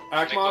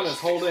Akmon is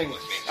holding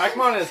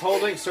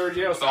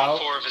Sergios On out.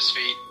 4 of his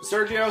feet.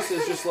 Sergios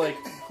is just like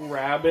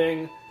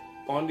grabbing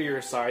onto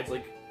your sides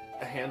like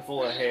a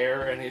handful of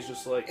hair, and he's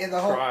just like And the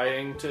whole-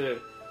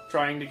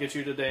 trying to get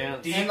you to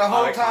dance. Deep And the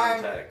whole eye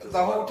time, contact as the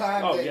whole well.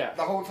 time, Oh, they, yeah.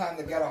 the whole time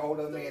they've got a hold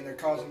of me and they're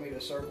causing me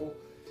to circle,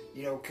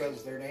 you know,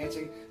 because they're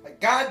dancing. Like,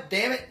 God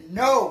damn it,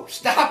 no,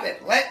 stop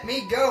it, let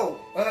me go.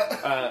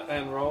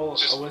 And roll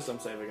a wisdom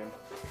save again.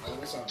 Oh,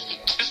 that's not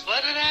good. Just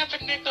let it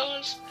happen,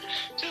 Nicholas.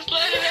 Just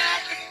let it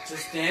happen.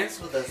 Just dance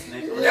with us,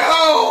 Nicholas.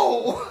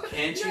 No!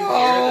 Can't you No!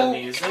 hear the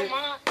music? Come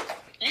on.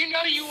 You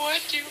know you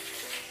want to.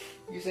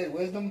 You said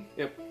wisdom?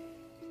 Yep.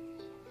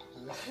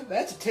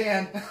 That's a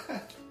 10.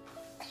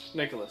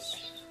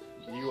 Nicholas,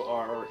 you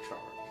are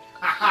charmed.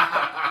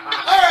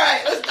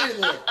 Alright, let's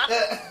do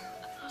this.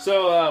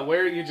 So,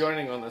 where are you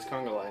joining on this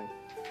conga line?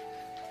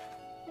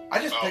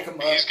 I just Oh, pick them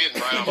up. he's getting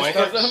right on Both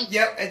my of them?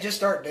 Yep, and just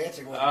start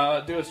dancing with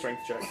them. Do a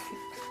strength check.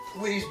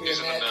 Please be He's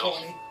a in the nat middle.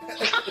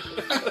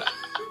 20.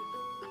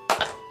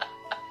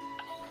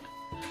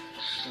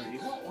 You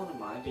want one of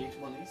my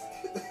D20s?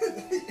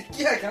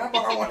 Yeah, can I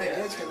borrow one of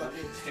his?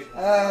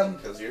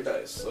 Because your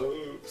dice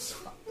sucks.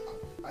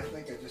 I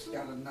think I just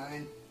got a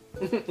 9.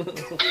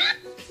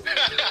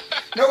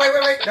 No,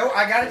 wait. No,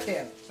 I got a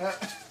 10.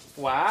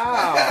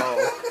 Wow.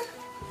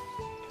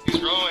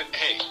 He's rolling.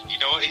 Hey, you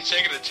know what? He's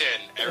taking a 10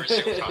 every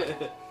single time.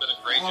 Did a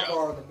great I'll job.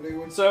 borrow the blue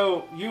one.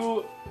 So,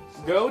 you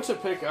go to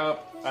pick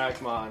up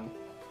Akmon.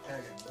 I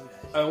got blue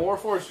dice.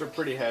 Warforged are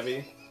pretty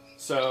heavy.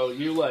 So,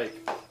 you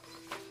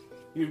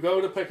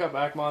go to pick up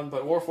Akmon,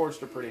 but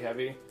Warforged are pretty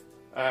heavy.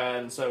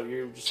 And so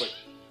you just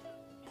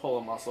pull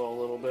a muscle a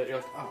little bit. You're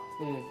like,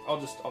 I'll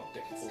dance a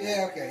little.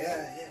 Yeah, okay,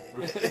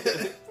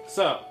 yeah.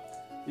 So,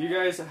 you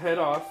guys head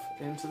off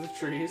into the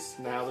trees.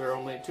 Now there are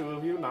only 2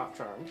 of you not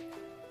charmed.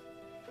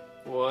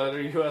 What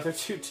are you other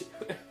 2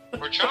 doing?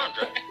 We're charmed,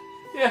 right?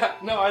 Yeah,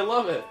 no, I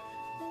love it.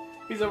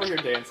 He's over here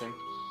dancing.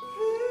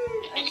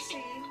 I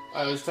see.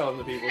 I was telling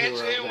the people who were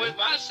Dancing over with there.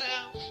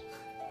 myself.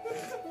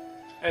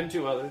 And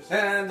 2 others.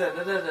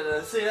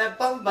 See that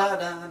bum ba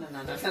da na na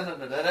na na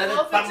na na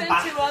Well, if it's in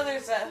na 2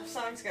 others, that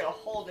song's got a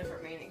whole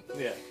different meaning.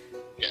 Yeah.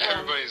 Yeah,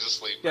 everybody's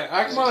asleep. Yeah,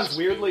 Akmon's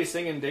weirdly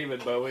singing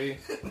David Bowie.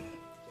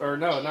 Or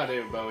no, not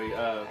David Bowie.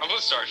 I'm a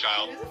Star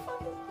Child.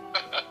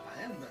 I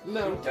am the...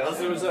 No,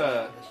 doesn't? it was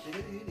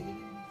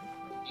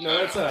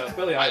no, that's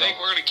Billy I Idol. think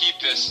we're gonna keep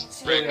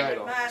this. Billy Rick,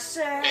 Idol.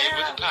 Myself. Dave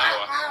with the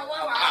power.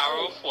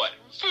 Power of what?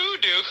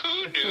 Voodoo.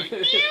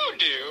 You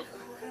do.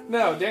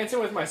 No, Dancing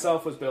with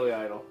Myself was Billy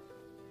Idol.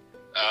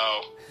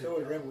 Oh, So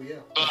was Rebel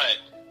Yell. but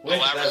Wait,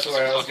 Labyrinth that's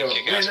where I was fucking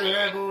going. kick-ass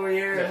Winter movie. Rebel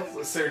here.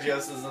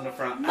 Sergio's is in the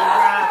front. They're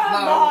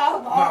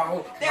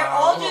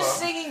all just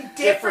singing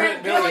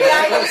different Different Billy Billy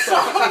Idol Idol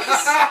songs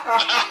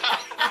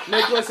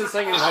Nicholas is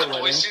singing Night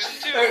Boy Wedding.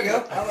 season 2. There you go.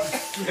 at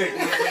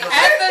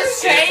the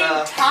same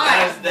It's a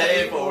time. nice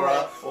day for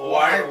a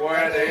white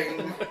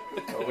wedding.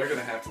 Oh, we're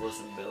gonna have to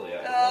listen to Billy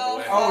Idol. Oh,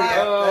 by the way. Oh,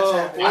 yeah. Oh,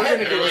 That's we're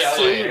happening. gonna Billy get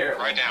Idol sued. here.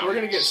 Right now. We're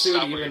gonna get sued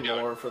Stop what even you're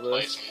doing. more for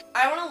Play this. some-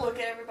 I want to look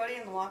at everybody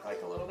and walk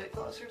like a little bit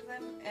closer to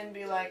them and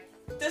be like,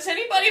 does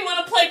anybody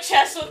want to play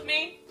chess with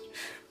me?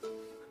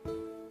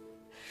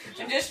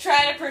 And just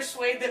try to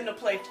persuade them to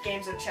play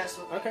games of chess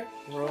with me. Okay,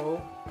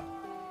 roll.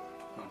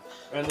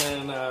 And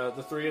then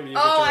the three of you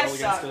get Oh, to I roll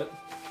against suck. it.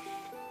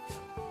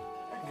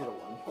 Get a 1.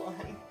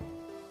 One.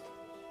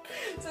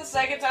 It's the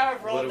second time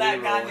I've What rolled are that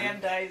we rolling? goddamn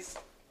dice.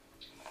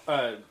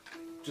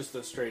 Just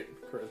a straight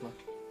charisma.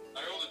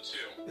 I rolled a 2.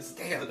 It's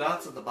Damn. the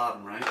dots at the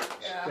bottom, right?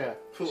 Yeah. Yeah.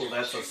 Cool,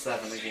 that's a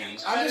 7 again.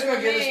 I'm just gonna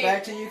give this Me.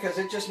 back to you because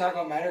it's just not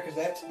gonna matter because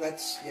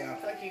that's yeah.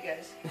 Fuck you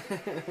guys.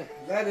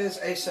 That is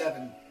a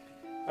 7.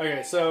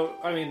 Okay, so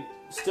I mean,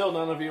 still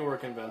none of you were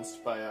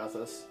convinced by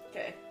Athos.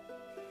 Okay.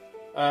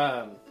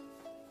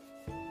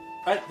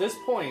 At this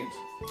point,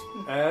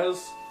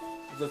 as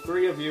the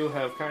three of you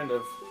have kind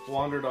of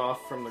wandered off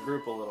from the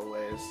group a little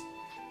ways,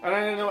 and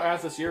I know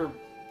Athos, you're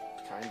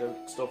kind of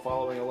still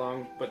following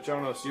along, but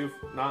Jonas, you've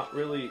not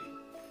really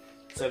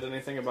said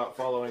anything about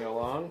following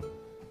along.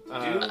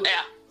 Yeah.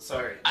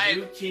 Sorry, I-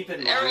 you keep in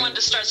mind. Everyone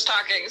just starts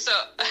talking, so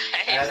I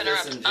hate to Athos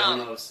interrupt. and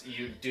Jonas,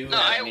 you do No,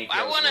 have I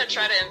Nikos want to with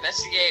try you. to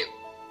investigate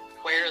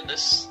where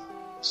this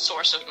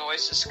source of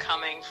noise is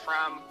coming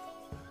from.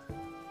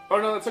 Oh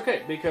no, that's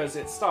okay, because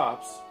it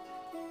stops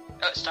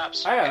Oh, it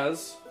stops.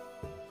 as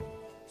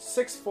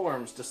 6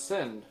 forms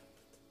descend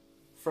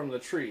from the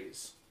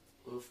trees.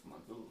 Oof, my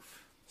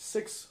oof.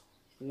 6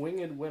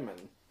 winged women.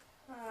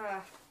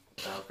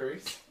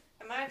 Valkyries.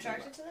 Am I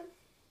attracted to them?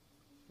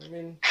 I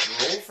mean,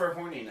 Roll for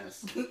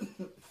horniness.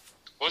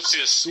 What's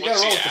this? You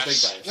What's gotta roll the with the big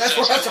ass dice. That's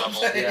what sensor I'm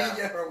level? saying. Yeah.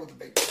 You gotta roll with the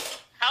big.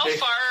 How Big-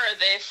 far are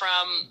they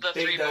from the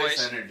Big three dice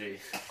boys? energy.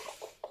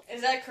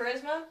 Is that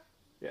charisma?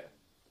 Yeah.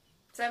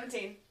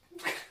 17.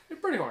 you're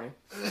pretty horny.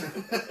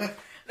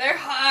 They're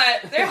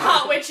hot. They're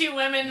hot witchy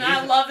women, and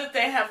I love that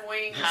they have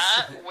wings.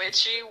 Hot,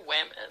 witchy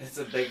women. It's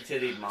a big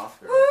titted moth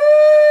girl.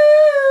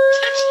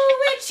 Ooh,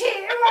 witchy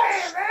women.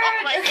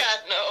 Oh my god,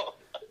 no.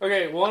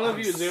 Okay, one of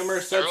you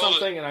Zoomers said I rolled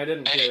something and I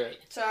didn't hear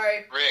it.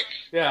 Sorry. Rick,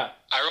 Yeah.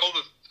 I rolled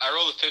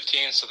a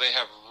 15, so they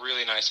have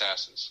really nice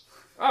asses.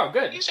 Oh,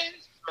 good. These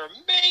asses are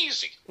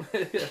amazing.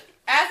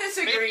 Athos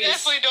They agrees.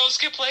 definitely don't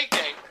skip leg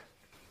day.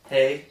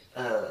 Hey,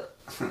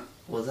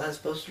 was I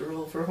supposed to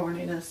roll for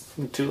horniness?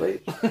 Too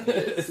late.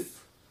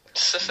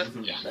 That's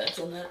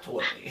a nat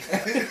 20.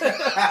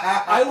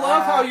 I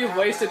love how you've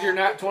wasted your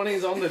nat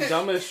 20s on the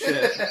dumbest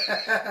shit.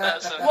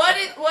 That's a-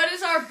 What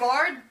does our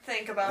bard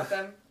think about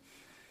them?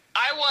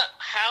 I want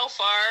how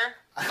far.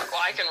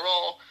 Well, I can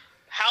roll.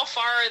 How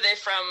far are they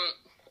from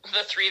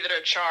the three that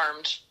are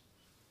charmed?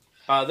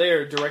 They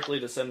are directly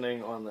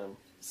descending on them.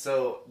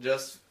 So,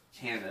 just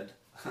candid,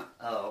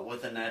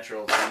 with a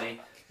natural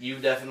 20, you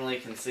definitely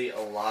can see a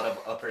lot of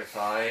upper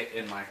thigh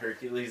in my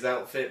Hercules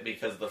outfit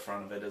because the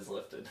front of it is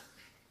lifted.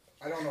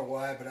 I don't know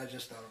why, but I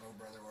just thought of old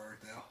brother Ward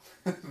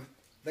though.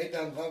 They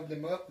done loved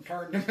him up and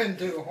turned him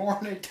into a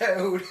horny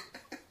toad.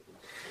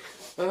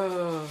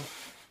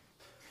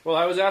 Well,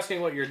 I was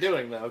asking what you're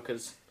doing, though,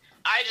 because...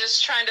 I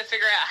just trying to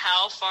figure out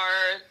how far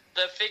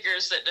the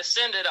figures that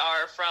descended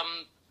are from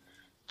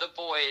the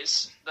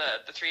boys,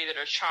 the three that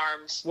are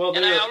charmed. Well,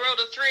 and they're- I rolled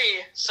a 3,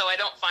 so I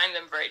don't find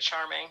them very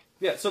charming.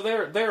 Yeah, so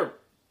they're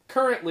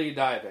currently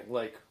diving.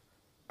 Like,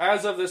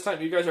 as of this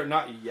time, you guys are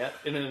not yet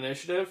in an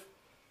initiative,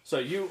 so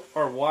you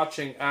are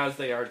watching as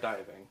they are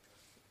diving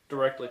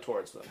directly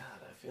towards them.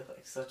 God, I feel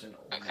like such an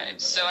old man. Okay,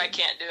 that so I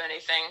can't do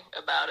anything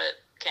about it.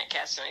 Can't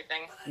cast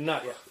anything.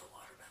 Not yet. The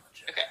watermelon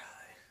sugar Okay.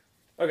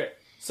 high. Okay,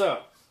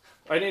 so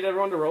I need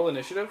everyone to roll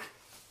initiative.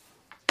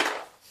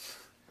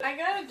 I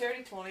got a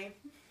dirty 20.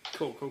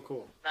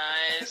 Cool.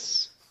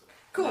 Nice.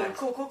 Cool. Nice.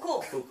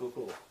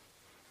 Cool.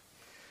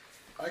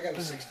 I got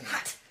a 16.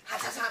 Hot.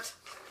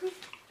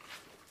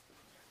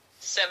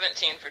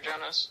 17 for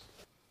Jonas.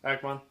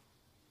 Akmon.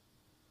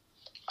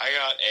 I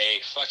got a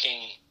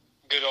fucking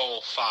good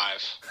old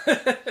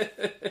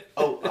 5.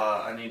 Oh,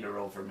 I need to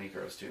roll for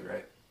Mikros too,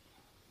 right?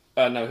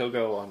 No, he'll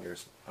go on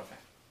yours. Okay.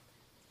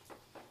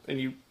 And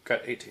you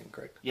got 18,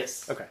 correct?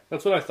 Yes. Okay,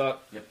 that's what I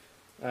thought. Yep.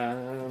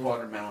 Um,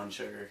 Watermelon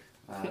sugar.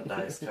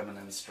 Dice coming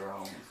in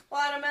strong.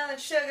 Watermelon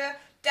sugar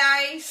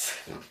dice.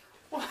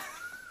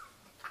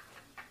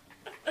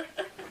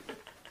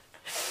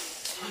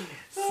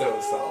 So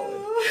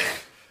solid.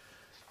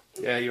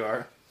 yeah, you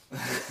are.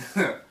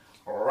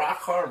 rock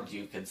hard,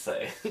 you could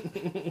say.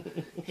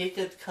 He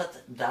could cut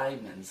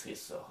diamonds,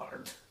 he's so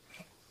hard.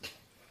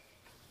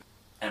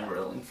 And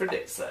rolling for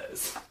dick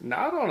size.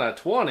 Not on a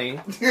 20.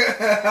 Like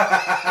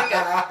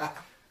a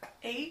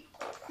 8?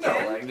 No,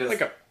 10? like just...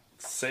 Like a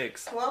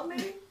 6. 12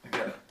 maybe? I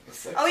got a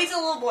 6. Oh, he's a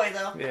little boy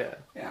though. Yeah.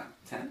 Yeah,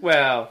 10.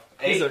 Well,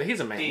 he's 8.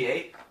 a man.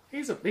 D8.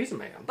 He's a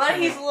man. But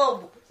he's a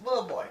little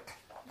boy.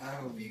 I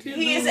hope you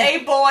He is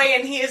a boy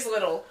and he is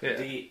little. Yeah.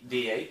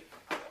 D8.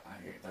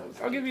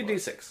 I'll give you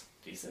D6.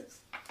 D6. You ain't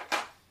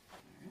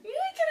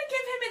gonna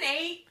give him an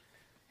 8.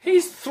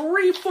 He's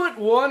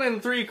 3'1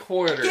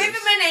 3/4. Give him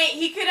an 8.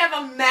 He could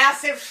have a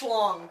massive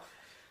schlong.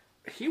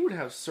 He would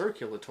have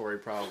circulatory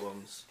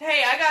problems.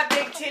 Hey, I got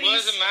big What is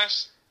titties it,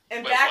 Max?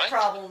 and Wait, back what?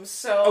 problems,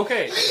 so...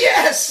 Okay,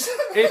 Yes!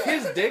 if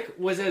his dick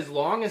was as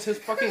long as his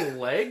fucking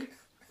leg,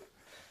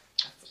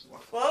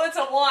 Well, it's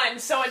a 1,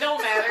 so it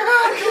don't matter.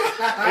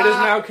 it is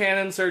now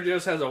canon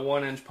Sergios has a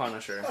 1-inch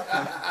Punisher.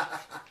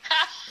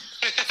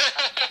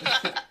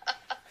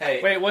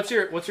 Hey. Wait, what's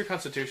your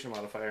Constitution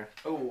modifier?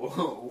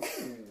 Ooh.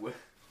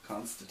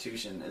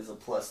 Constitution is a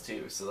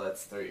 +2, so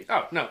that's 3.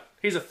 Oh no,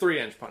 he's a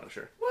 3-inch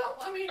Punisher. Well,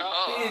 I mean,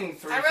 Oh. being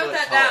 3 I foot wrote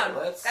that tall,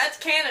 down. That's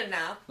canon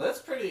now. that's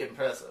pretty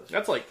impressive.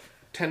 That's like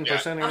 10% Yeah.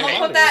 of your I'm gonna body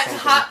put or that in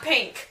something. hot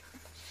pink.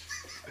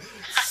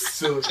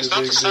 Such It's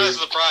not the size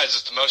of the prize,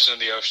 it's the motion of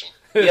the ocean.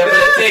 Yeah, but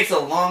it takes a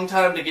long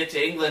time to get to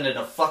England in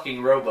a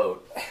fucking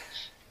rowboat.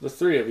 The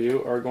 3 of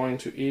you are going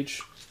to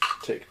each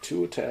take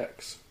 2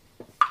 attacks.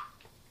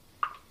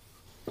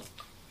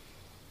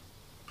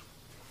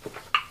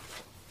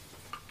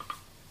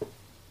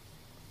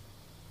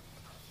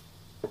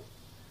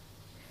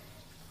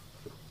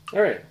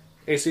 Alright,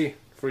 AC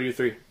for you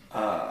 3.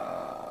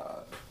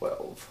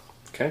 12.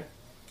 Okay.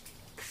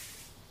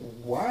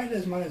 Why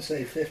does mine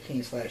say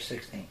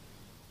 15/16?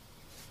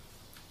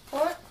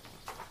 What?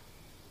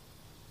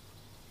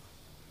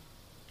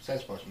 What's that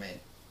supposed to mean?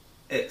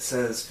 It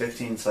says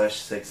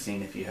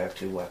 15/16 if you have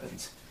 2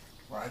 weapons.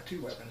 Well, I have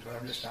 2 weapons, but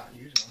I'm just not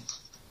using them.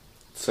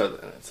 So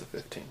then it's a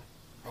 15.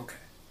 Okay.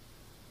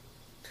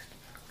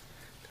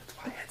 That's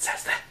why it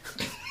says that.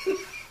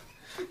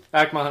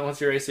 Akmon, what's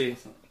your AC?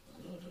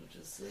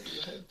 Just said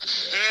you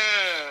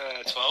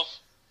had 12?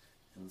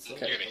 and so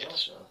Okay. You're gonna hit.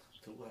 Russia,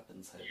 2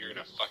 weapons have You're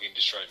gonna fucking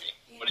destroy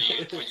me. What do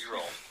you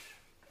roll?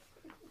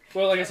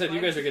 Well, like I said,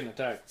 you guys are getting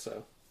attacked,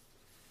 so.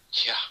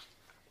 Yeah.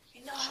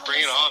 You know how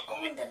Bring it on.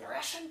 owned in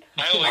Russian?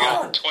 I only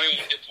got 21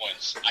 hit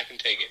points. I can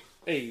take it.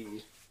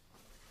 Hey.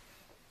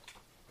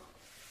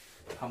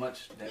 How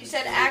much damage You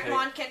said did take?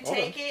 Akmon can Hold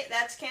take it?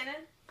 That's canon?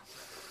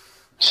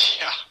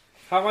 Yeah.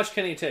 How much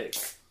can he take?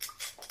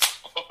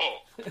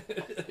 Oh.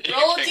 You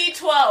Roll a can take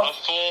d12. A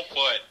full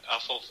foot. A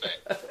full foot.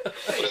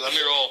 Wait, let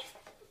me roll.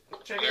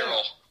 Check Let me it roll.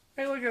 out.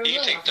 Hey, look at You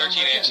that. take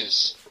 13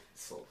 inches.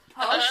 So,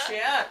 Oh,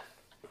 shit.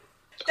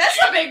 That's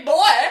a big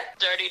boy.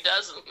 Dirty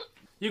dozen.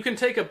 You can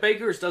take a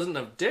baker's dozen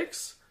of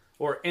dicks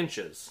or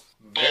inches.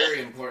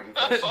 very important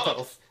question.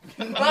 Both.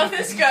 Both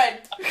is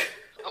good.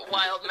 A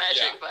wild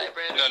magic Yeah.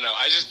 vibrator. No,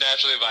 I just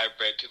naturally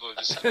vibrate. People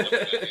just look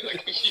at me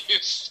like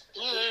confused.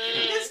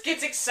 He just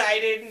gets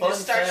excited and Fun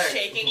just starts fact.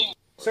 shaking.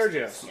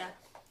 Sergio, Yeah.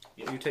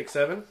 you take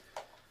 7.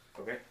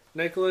 Okay.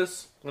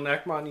 Nicholas and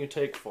Akmon, you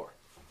take 4.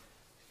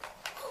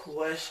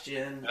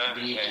 Question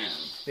Okay. DM.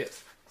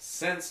 Yes.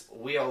 Since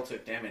we all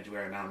took damage, we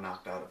are now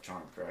knocked out of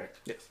charm, correct?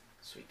 Yes.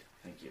 Sweet.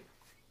 Thank you.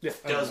 Yeah.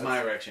 Does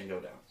my erection go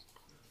down?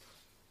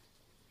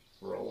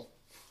 Roll.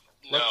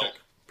 luck No. check?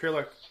 Pure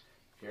luck.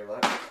 Your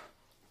luck.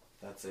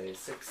 That's a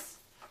 6.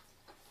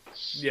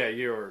 Yeah,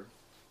 you're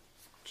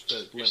just a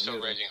You're limp still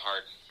noodle. raging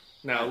hard.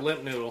 No,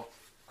 limp noodle.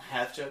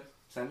 Half chug?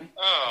 Send me?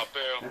 Oh, boo.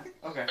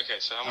 Yeah? Okay. Okay,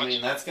 so how I much?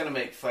 mean, that's going to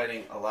make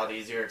fighting a lot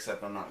easier,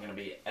 except I'm not going to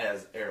be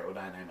as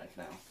aerodynamic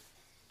now.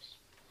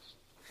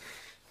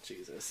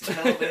 Jesus.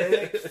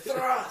 Pelvic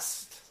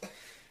thrust!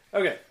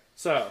 Okay,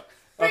 so up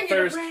Bring it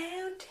first,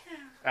 around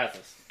town.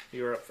 Athos.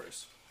 You were up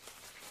first.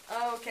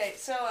 Okay,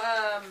 so,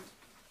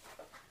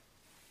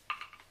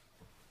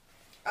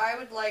 I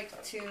would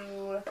like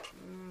to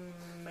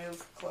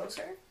move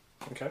closer.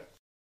 Okay.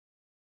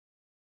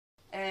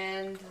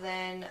 And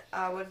then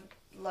I would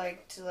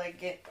like to,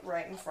 get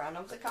right in front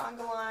of the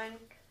conga line.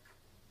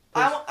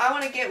 I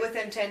want to get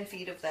within 10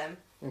 feet of them.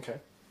 Okay.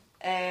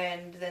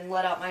 And then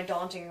let out my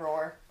daunting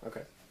roar.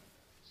 Okay.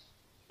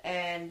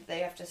 And they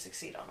have to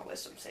succeed on a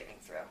wisdom saving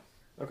throw.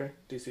 Okay.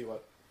 DC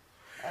what?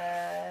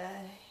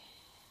 9.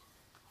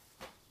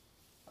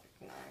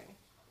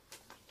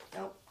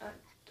 Nope,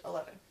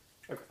 11.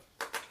 Okay.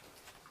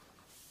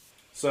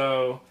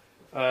 So,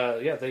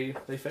 yeah, they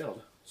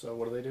failed. So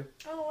what do?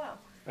 Oh, wow.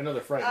 I know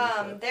they're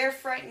frightened. They're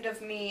frightened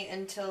of me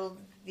until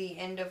the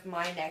end of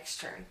my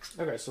next turn.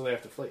 but- Okay, so they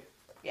have to flee.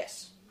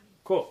 Yes.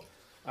 Cool.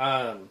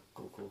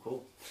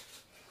 Cool.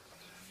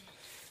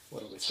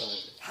 What are we starting?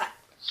 Hot.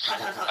 I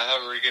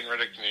thought we were getting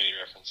rid of community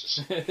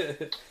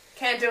references.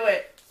 Can't do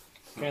it.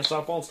 Can't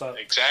stop, won't stop.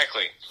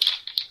 Exactly.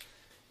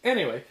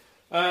 Anyway,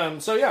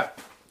 so yeah,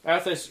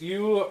 Athos,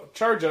 you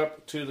charge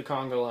up to the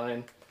conga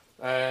line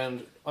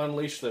and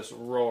unleash this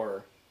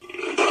roar.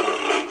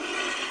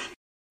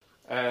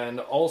 and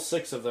all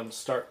 6 of them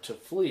start to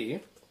flee,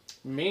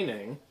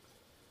 meaning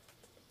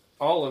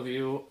all of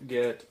you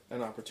get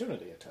an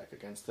opportunity attack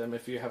against them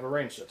if you have a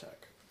ranged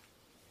attack.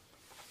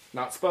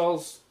 Not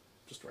spells,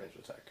 just ranged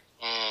attack.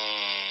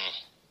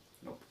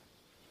 Nope.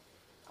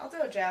 I'll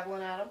throw a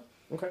javelin at him.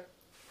 Okay.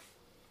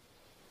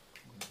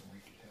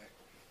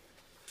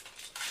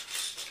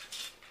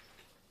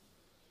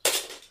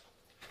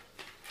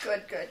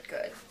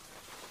 Good.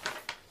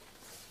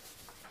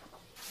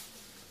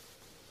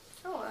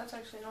 Oh, that's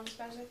actually not as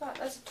bad as I thought.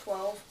 That's a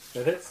 12.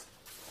 That hits.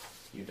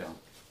 You don't.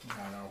 No.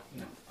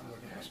 No. I'm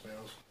looking at my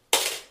spells.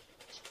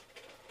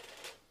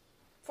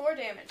 4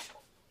 damage.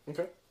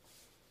 Okay.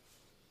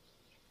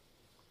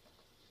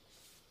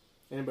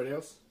 Anybody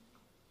else?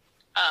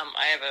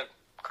 I have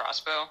a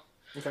crossbow.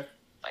 Okay.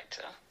 Like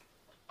to.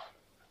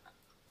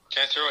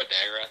 Can I throw a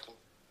dagger at them?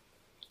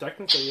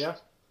 Technically, yeah.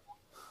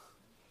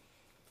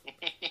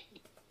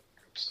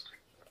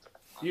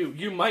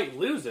 You might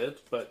lose it,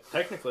 but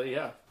technically,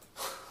 yeah.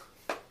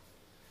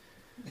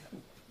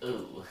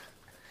 Ooh.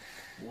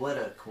 What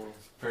a cool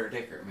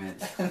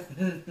predicament.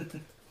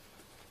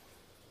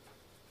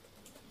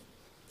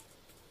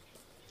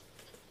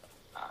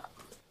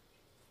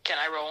 Can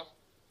I roll?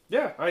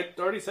 Yeah, I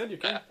already said you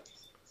can.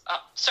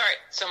 Sorry,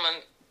 someone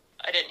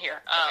I didn't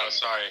hear. Oh,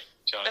 sorry,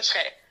 Jonas. That's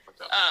okay.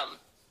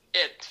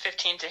 It's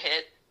 15 to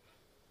hit.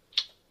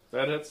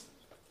 That hits.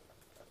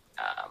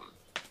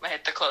 I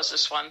hit the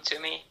closest one to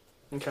me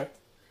Okay.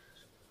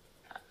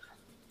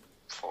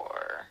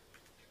 for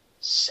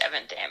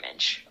 7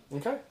 damage.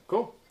 Okay,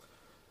 cool.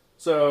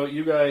 So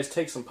you guys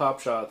take some pop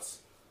shots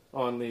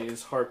on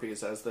these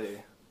harpies as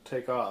they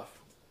take off.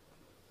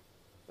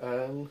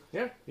 And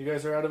yeah, you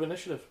guys are out of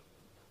initiative.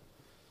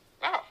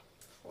 Oh,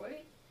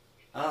 Wait.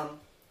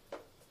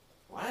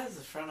 Why is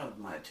the front of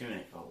my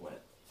tunic all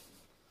wet?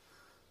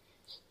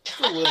 Just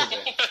a little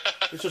bit.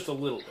 It's just a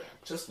little bit.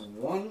 Just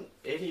one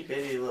itty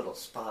bitty little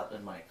spot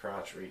in my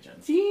crotch region.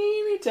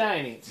 Teeny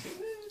tiny.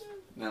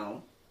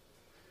 No.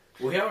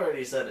 We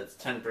already said it's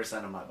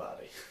 10% of my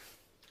body.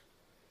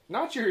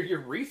 Not your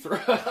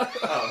urethra.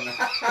 Oh, no.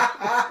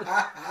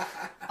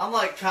 I'm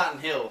like Cotton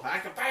Hill. I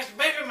can pass the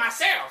baby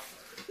myself.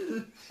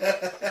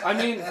 I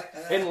mean,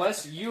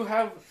 unless you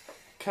have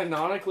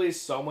canonically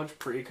so much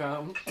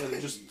pre-cum that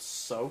it just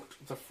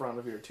soaked the front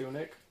of your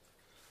tunic.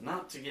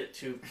 Not to get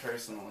too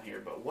personal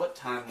here, but what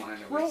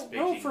timeline are we Roll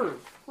speaking?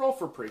 roll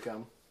for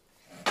pre-cum.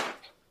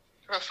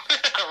 Roll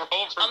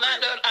for on that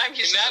note, I'm Can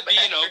using that the be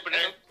an bathroom.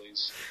 opener,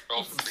 please?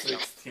 Roll for pre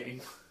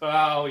 16.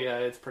 Oh yeah,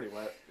 it's pretty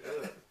wet.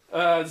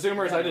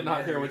 Zoomers, I did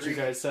not hear what you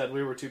guys said.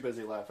 We were too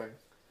busy laughing.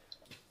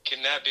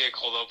 Can that be a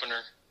cold opener?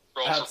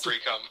 Roll for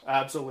pre-cum.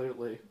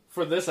 Absolutely.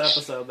 For this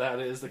episode, that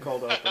is the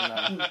cold open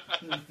now.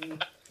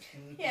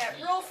 Yeah,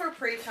 roll for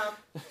pre-cum.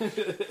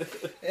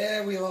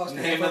 Yeah, we lost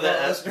Name half of the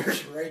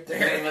listeners right Name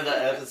there. of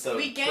the episode.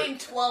 We gained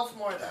 12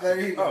 more, though. There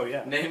you go. Oh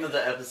yeah. Name of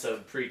the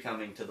episode: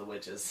 Pre-Coming to the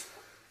Witches.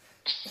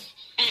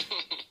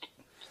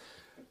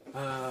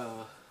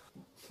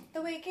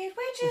 The Wicked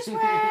Witch's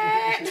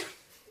Wet!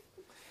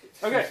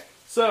 Okay,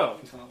 so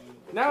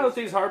now that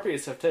these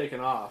harpies have taken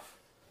off,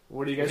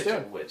 what are you guys Which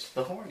doing? witch?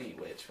 The horny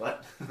witch.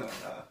 What?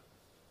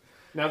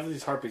 Now that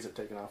these harpies have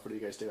taken off, what are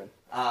you guys doing?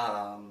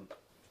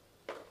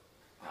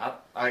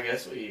 I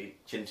guess we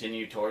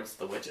continue towards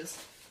the witches.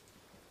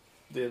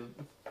 The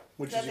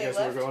witches That you they guys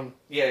left? were going?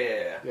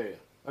 Yeah. Yeah.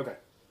 Okay.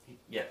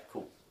 Yeah,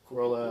 cool.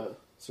 Roll a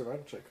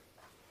survival check.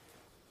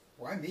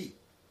 Why me?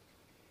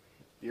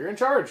 You're in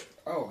charge.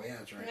 Oh, yeah,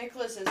 that's right.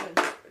 Nicholas is in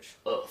charge.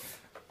 Ugh.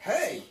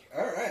 Hey,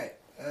 all right.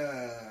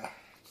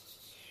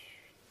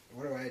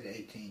 What do I add to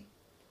 18?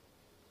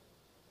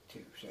 2,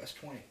 so that's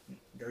 20.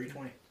 Dirty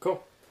 20.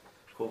 Cool.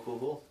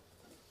 Cool.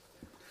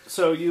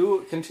 So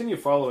you continue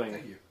following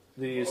Thank you.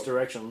 these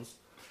directions.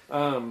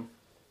 I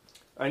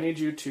need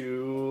you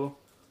to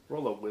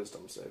roll a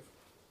wisdom save.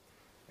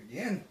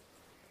 Again.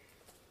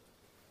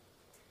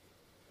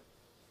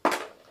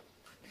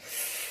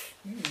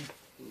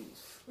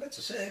 That's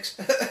a 6.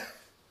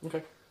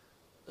 Okay.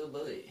 Oh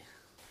boy.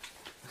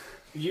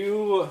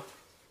 You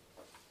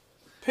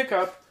pick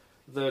up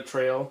the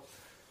trail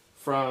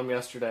from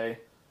yesterday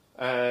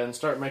and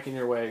start making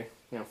your way,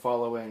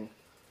 following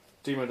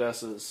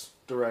Demodes's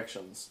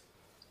directions.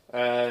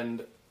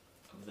 And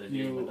The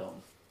You- Demon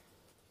Dome.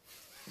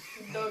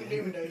 Doug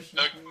Dimmadome.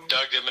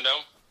 Doug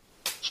Dimmadome?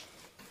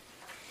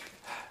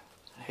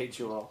 I hate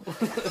you all.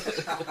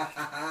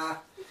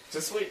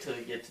 Just wait till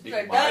you get to do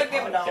Doug my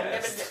Dimmadome.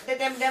 podcast.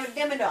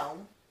 Dimmadome.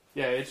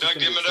 Yeah, it's Doug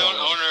just gonna be Dimmadome, so-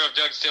 owner of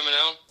Doug's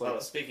Dimmadome? Well,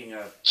 speaking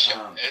of,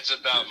 It's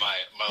about my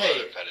hey,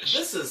 leather fetish.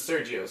 this is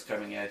Sergio's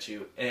coming at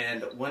you,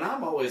 and when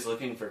I'm always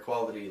looking for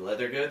quality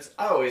leather goods,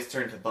 I always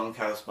turn to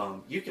Bunkhouse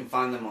Bum. You can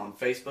find them on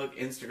Facebook,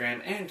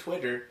 Instagram, and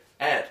Twitter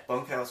at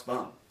Bunkhouse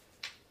Bum.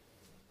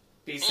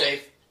 Be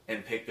safe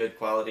and pick good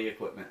quality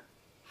equipment.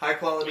 High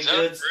quality Is that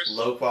goods, first?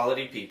 low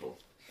quality people.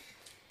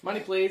 Money,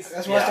 please.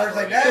 That's why I started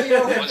like, right. now you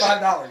owe him Was it-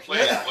 $5. Wait,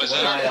 Yeah. was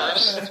that our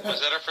first? Was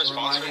that our first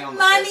Remind me sponsor? on the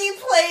Money,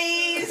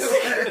 please!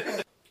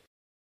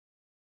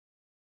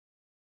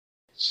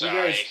 You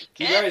Sorry.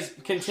 guys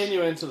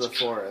continue into the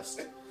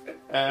forest.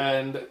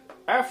 And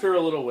after a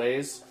little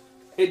ways,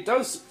 it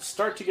does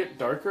start to get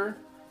darker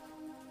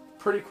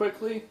pretty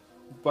quickly,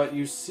 but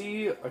you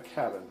see a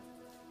cabin.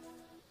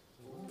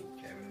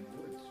 Cabin in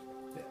the woods.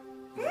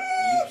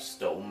 You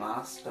stole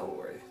my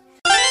story.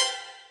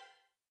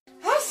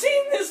 I've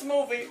seen this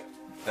movie.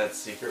 That's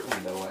Secret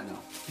Window, I know.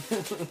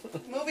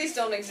 Movies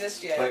don't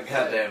exist yet. But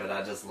goddammit,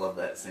 I just love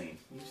that scene.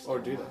 Or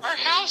do that. Are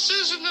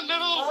houses in the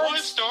middle of the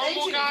woods normal,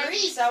 ancient guys?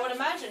 Greece, I would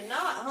imagine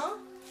not, huh?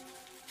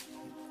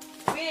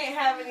 We ain't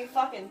have any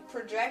fucking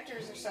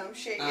projectors or some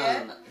shit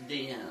yet.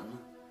 DM,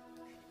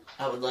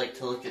 I would like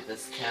to look at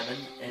this cabin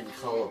and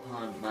call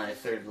upon my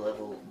 3rd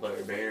level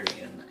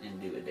barbarian and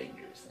do a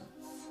danger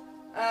sense.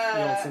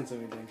 You don't sense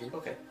any danger.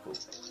 Okay, cool.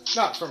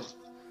 Not from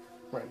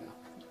right now.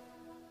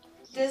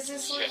 Does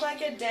this look like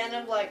a den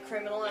of like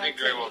criminal I think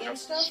Gray activity woke and up.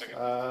 stuff?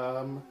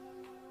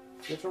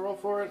 Do you have to roll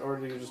for it, or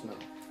do you just know?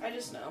 I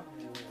just know.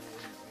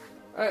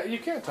 You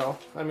can't tell.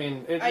 I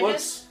mean, it I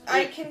looks...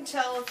 I can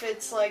tell if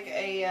it's like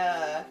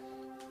a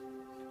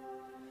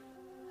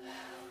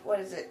what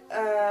is it?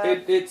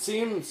 It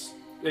seems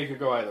it could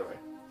go either way.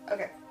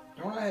 Okay.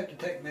 Don't I have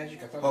detect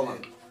magic? I thought Hold I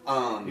did.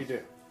 on. You do.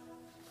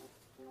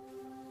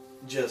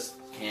 Just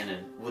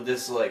canon. Would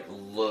this, like,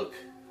 look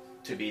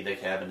to be the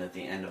cabin at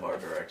the end of our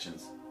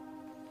directions?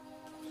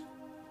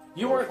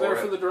 You Roll weren't there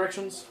for for it. the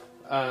directions,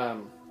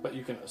 but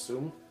you can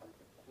assume.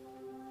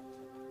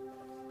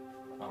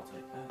 I'll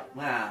take that.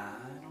 Well, I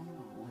don't know.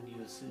 When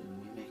you assume,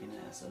 you make an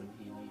ass out of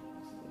me and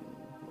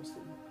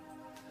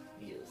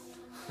you.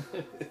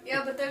 Yes.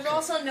 Yeah, but there's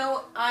also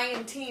no I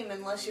in team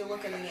unless you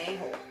look in the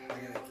a-hole. I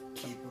gotta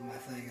keep on my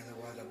thing,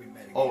 otherwise I'll be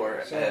mad again.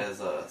 Or, So,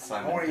 as I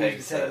Simon want to Pegg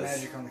use detect says,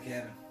 magic on the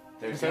cabin.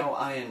 there's Okay. no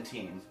I in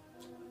team,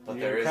 but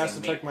You there is cast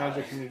a detect meat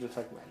magic, pie. and you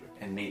detect magic.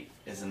 And meat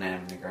is an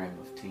anagram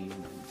of team.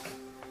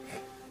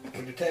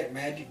 For detect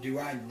magic, do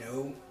I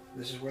know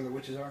this is where the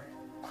witches are?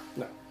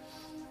 No,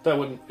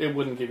 it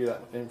wouldn't give you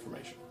that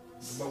information.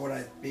 But would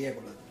I be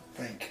able to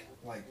think,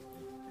 like,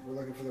 we're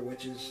looking for the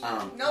witches?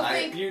 No I,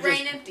 think, you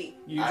brain just- empty.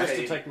 You I- just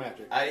detect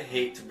magic. I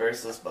hate to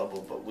burst this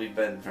bubble, but we've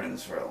been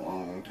friends for a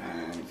long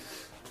time.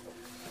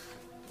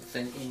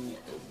 Thinking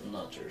is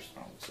not your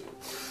strong suit.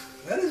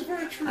 That is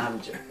very true.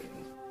 I'm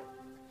joking.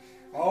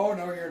 Oh,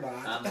 no, you're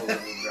not. I'm a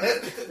little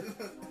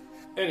drunk.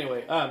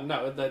 Anyway,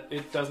 no, that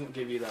it doesn't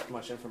give you that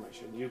much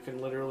information. You can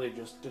literally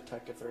just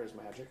detect if there is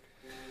magic,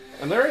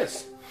 and there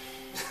is.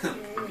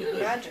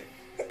 Magic.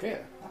 Yeah.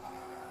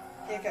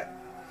 Hiccup.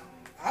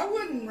 I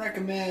wouldn't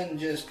recommend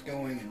just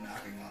going and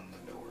knocking on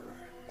the door.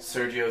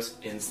 Sergio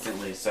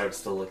instantly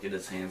starts to look at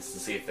his hands to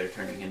see if they're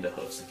turning into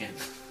hoofs again.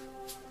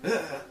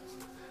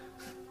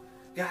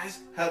 Guys,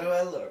 how do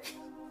I look?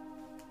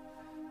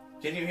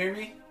 Can you hear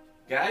me?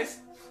 Guys?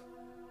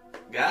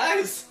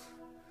 Guys?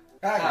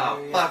 I can Oh,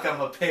 hear you. fuck,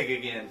 I'm a pig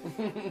again.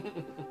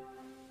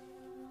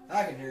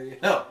 I can hear you.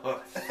 No.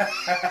 Oh.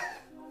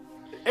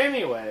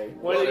 Anyway,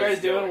 what are What you guys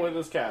is doing going- with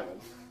this cabin?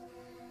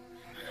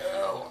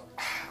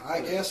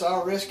 I guess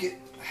I'll risk it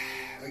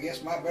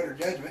against my better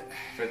judgment.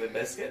 For the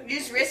biscuit?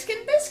 Just risking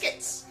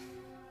biscuits.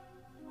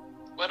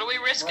 What are we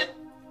risking?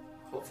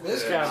 Hopefully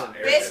This they're not cabin.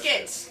 air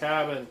Biscuits.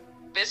 Cabin.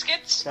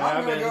 Biscuits?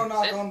 I'm gonna go Cabin.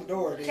 knock on the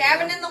door. Do you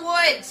Cabin know? in the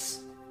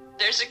woods.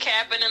 There's a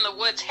cabin in the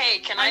woods. Hey,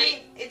 can I I, mean,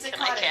 it's a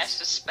can I cottage.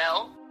 cast a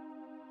spell?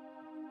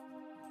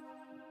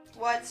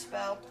 What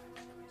spell?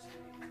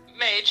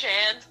 Mage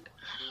hand.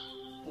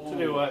 To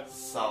do what?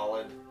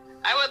 Solid.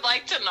 I would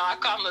like to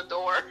knock on the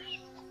door.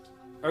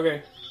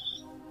 Okay.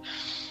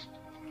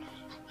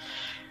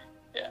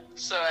 Yeah.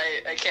 So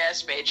I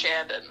cast Mage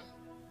Hand and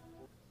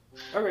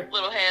Okay.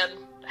 Little Hand.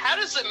 How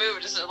does it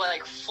move? Does it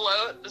like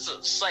float? Does it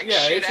just like Yeah,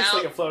 shoot it's just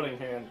out? like a floating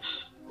hand.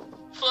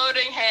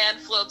 Floating hand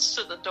floats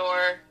to the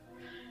door.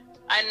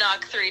 I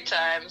knock 3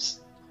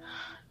 times.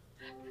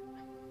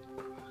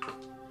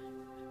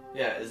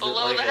 Yeah, is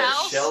Below it like the a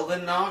house?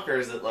 Sheldon knock, or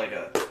is it like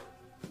a...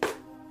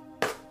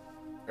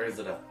 Or is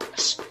it a...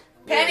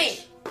 Penny.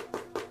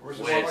 Or is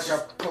it Which- more like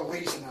a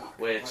police knock?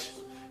 Which...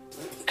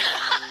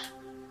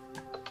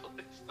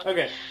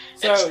 Okay.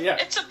 So, yeah.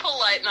 It's a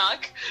polite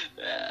knock.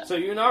 Yeah. So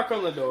you knock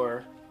on the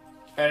door,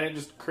 and it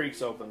just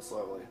creaks open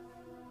slowly.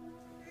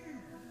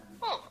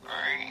 Oh.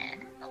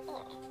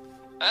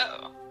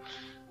 Oh.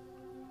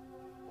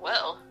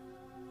 Well,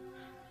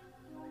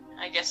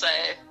 I guess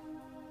I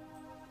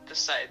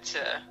decide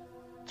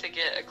to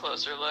get a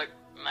closer look,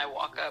 and I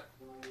walk up.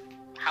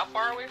 How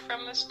far are we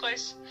from this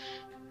place?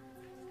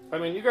 I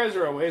mean, you guys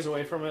are a ways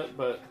away from it,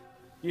 but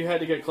you had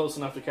to get close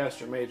enough to cast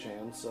your mage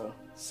hand, so...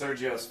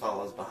 Sergios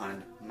follows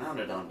behind,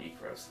 mounted on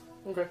Necros.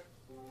 Okay.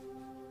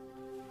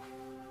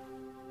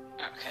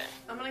 Okay.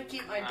 I'm gonna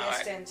keep my Alright.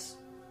 distance,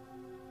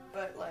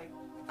 but like,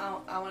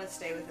 I want to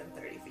stay within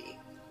 30 feet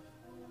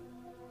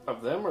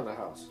Of them or the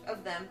house?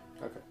 of them.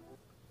 Okay.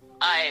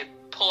 I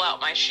pull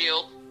out my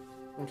shield,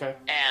 Okay.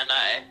 and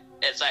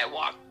as I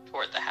walk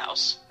toward the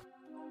house.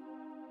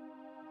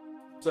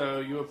 So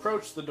you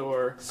approach the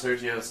door.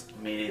 Sergios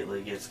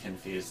immediately gets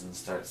confused and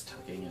starts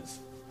tucking his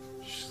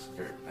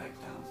skirt back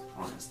down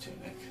on his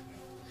tunic.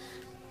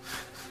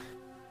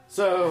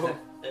 So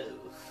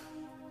Ew.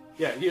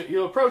 Yeah,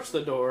 you approach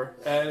the door,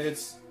 and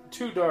it's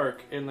too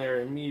dark in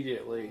there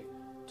immediately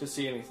to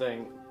see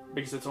anything,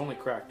 because it's only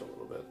cracked a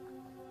little bit.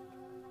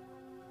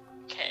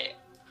 Okay.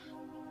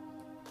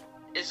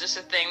 Is this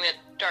a thing that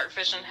dark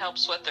vision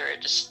helps with, or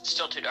it just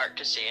still too dark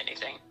to see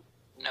anything,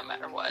 no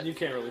matter what? You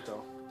can't really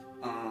tell.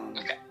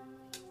 Okay.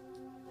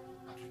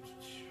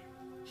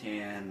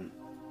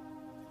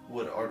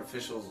 Would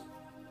artificers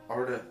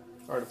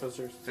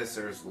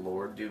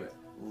lore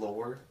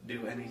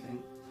do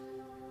anything?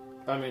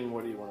 I mean,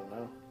 what do you want to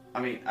know?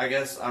 I mean, I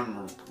guess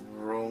I'm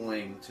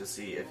rolling to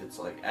see if it's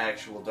like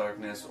actual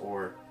darkness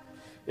or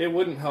It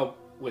wouldn't help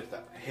with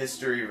that.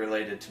 history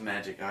related to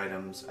magic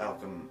items,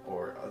 alchem,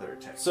 or other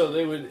tech. So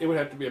it would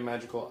have to be a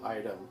magical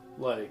item,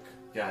 like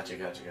Gotcha.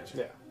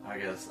 yeah. I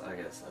guess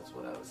that's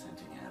what I was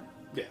hinting at.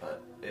 Yeah.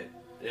 But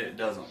it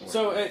doesn't work.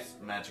 So with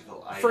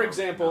magical item. For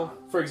example,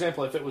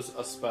 if it was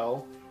a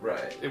spell,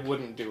 right. it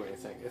wouldn't do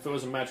anything. If it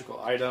was a magical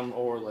item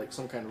or like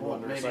some kind of Well,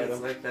 wondrous maybe it's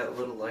item, like that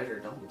little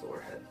lighter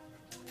Dumbledore head.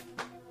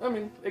 I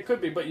mean, it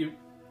could be, but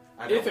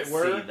I don't if it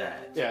were, see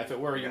that. yeah, if it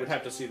were, you would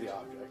have to see the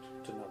object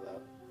to know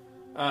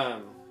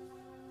that.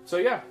 So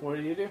yeah, what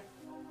do you do?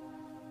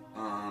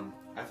 I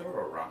throw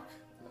a rock.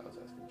 I was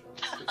asking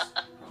Jonas.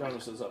 'Cause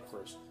Jonas is up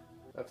first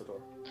at the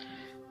door.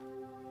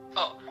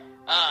 Oh,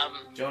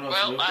 Jonas,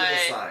 well, move to the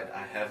side.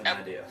 I have an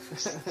idea.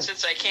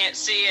 since I can't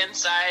see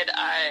inside,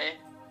 I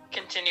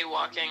continue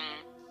walking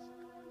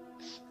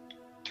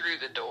through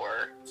the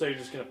door. So you're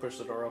just gonna push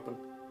the door open?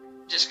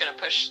 Just gonna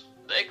push,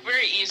 like,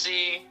 very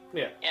easy.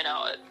 Yeah. You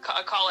know,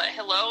 call it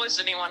hello. Is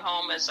anyone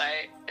home? As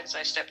I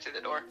step through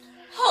the door.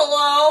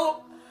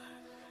 Hello?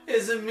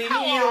 Is it me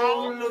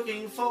Hello? you're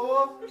looking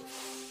for?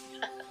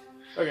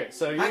 Okay,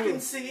 so you. I can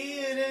see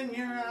it in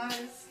your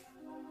eyes.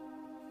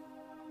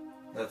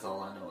 That's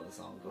all I know of the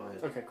song. Go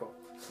ahead. Okay, cool.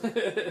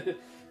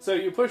 So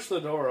you push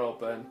the door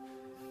open,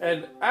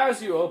 and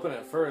as you open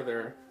it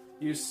further,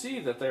 you see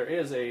that there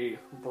is a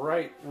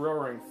bright,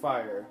 roaring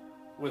fire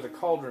with a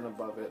cauldron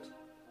above it.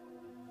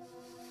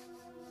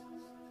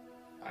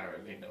 I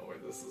already know where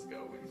this is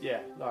going. Yeah,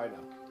 I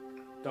know.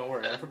 Don't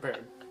worry, I'm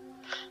prepared.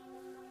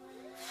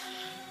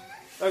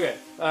 Okay,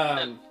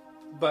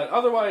 but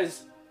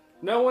otherwise,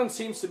 no one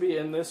seems to be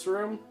in this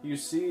room. You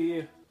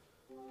see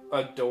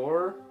a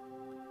door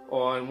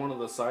on one of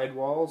the side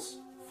walls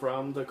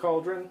from the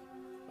cauldron.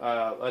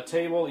 A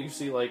table, you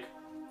see like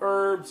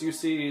herbs, you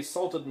see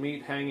salted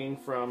meat hanging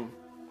from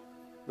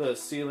the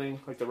ceiling,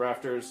 like the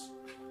rafters.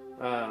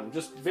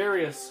 Just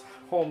various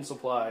home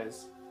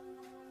supplies.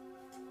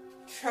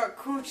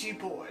 Charcuterie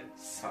boards.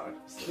 Sorry.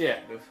 Yeah.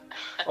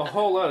 A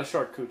whole lot of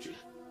charcuterie.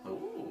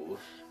 Ooh.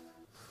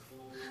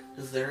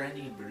 Is there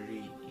any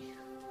brie?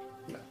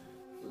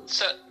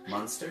 So,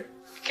 Munster?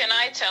 can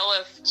I tell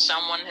if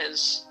someone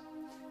has,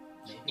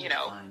 Maybe you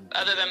know, find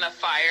other than the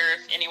fire,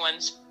 if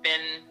anyone's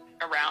been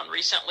around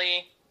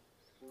recently?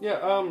 Yeah,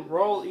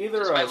 roll either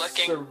Just by a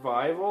looking.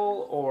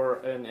 survival or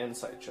an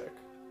insight check.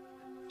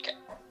 Okay.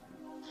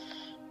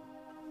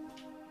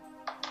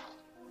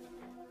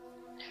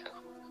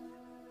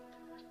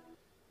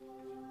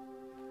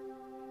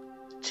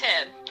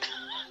 Ten.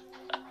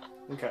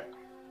 Okay.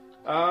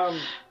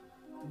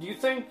 You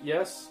think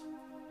yes,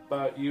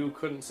 but you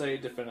couldn't say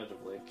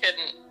definitively.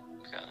 Couldn't.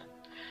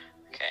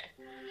 Okay.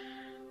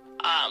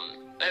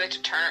 I like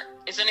to turn.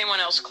 Is anyone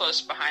else close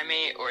behind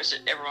me, or is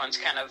it everyone's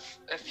kind of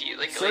a few,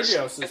 like at least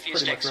Sergios a is few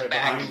pretty much steps right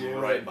back? behind you.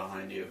 I'm right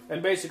behind you.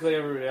 And basically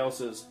everybody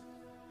else is,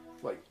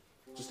 like,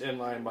 just in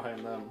line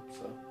behind them,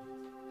 so.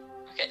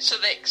 Okay, so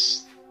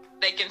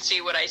they can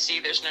see what I see.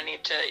 There's no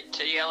need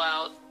to yell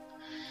out.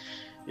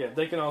 Yeah,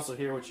 they can also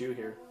hear what you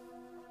hear.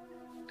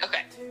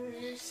 Okay. Do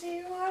you see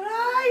what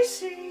I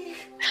see?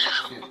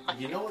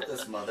 You know what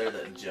this mother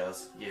that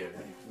just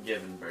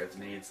given birth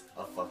needs?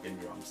 A fucking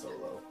drum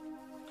solo.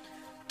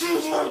 Do you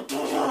see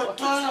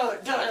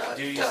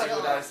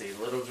what I see?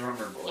 Little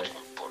drummer boy.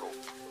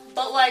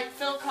 But like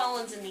Phil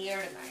Collins in the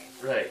air tonight.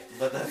 Right,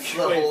 but that's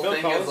the Wait, whole Phil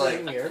thing Collins is like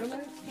in the air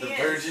tonight? the He is.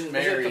 Virgin Is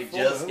Mary it the full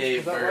just moon? gave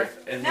Is that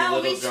birth, and the No,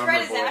 little we drummer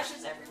spread his boy.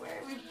 ashes everywhere.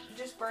 We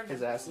just burned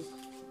His him. asses?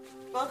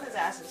 Both his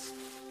asses.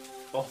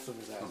 Both of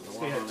his The asses.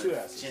 one He had on two his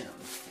asses. chin.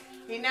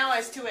 He now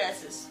has two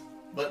asses.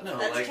 But no,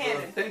 That's like,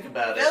 canon. think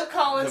about Bill it.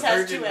 Collins the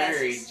has Virgin two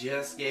Mary asses.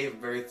 just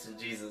gave birth to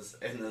Jesus,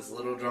 and this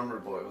little drummer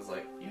boy was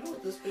like, you know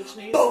what this bitch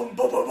needs? Boom,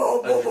 boom, boom, boom,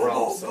 A boom, drum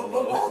boom,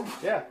 solo. boom, boom.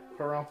 Yeah,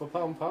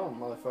 parumpa-pum-pum,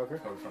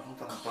 motherfucker.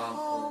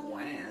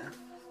 Wah.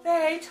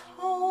 They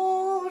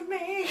told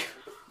me.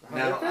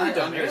 Now, They're I very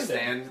demanding.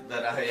 understand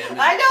that I am...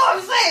 I know what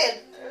I'm saying.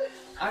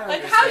 I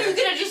Like, how you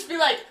understand. gonna just be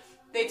like,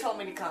 they told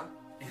me to come?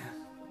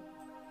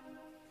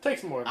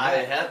 Takes more than I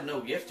that. have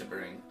no gift to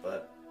bring,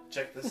 but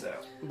check this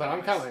out. But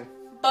I'm coming.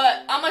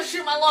 But I'm gonna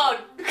shoot my load.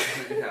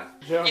 Yeah.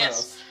 Jonas,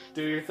 Yes.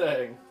 do your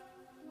thing.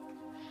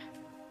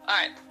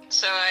 Alright,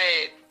 so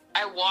I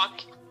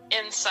walk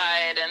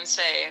inside and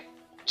say,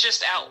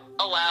 just out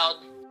aloud,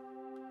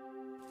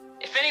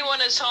 if anyone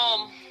is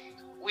home,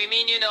 we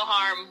mean you no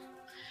harm.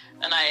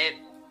 And I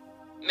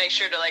make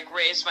sure to, like,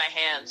 raise my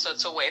hand so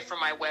it's away from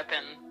my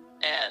weapon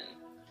and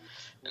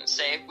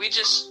say,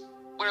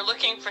 we're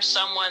looking for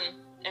someone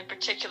in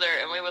particular,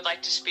 and we would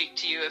like to speak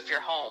to you if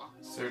you're home.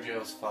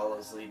 Sergio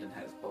follows lead and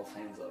has both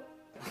hands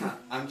up.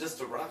 I'm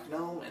just a rock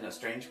gnome in a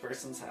strange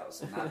person's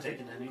house. I'm not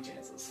taking any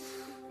chances.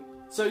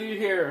 So you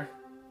hear,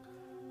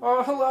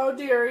 "Oh, hello,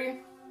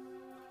 dearie.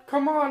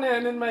 Come on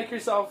in and make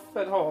yourself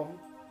at home."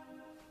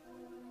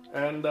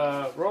 And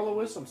roll a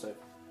wisdom save.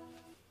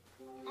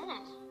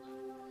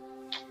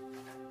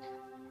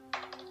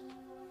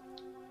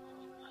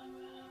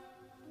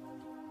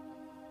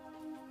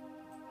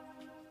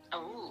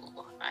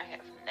 Oh, I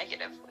have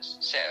negative,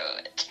 so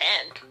 10.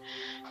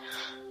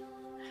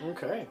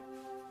 Okay.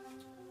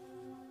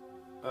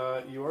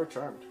 You are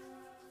charmed.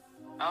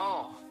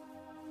 Oh.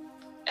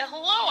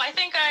 Hello, I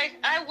think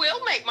I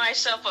will make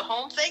myself at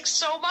home. Thanks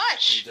so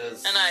much.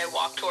 Does- And I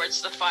walk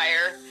towards the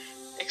fire,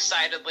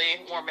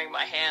 excitedly warming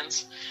my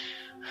hands.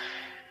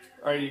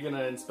 Are you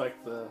gonna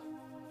inspect the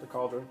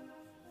cauldron?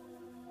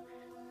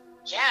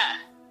 Yeah.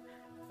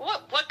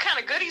 What kind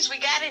of goodies we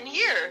got in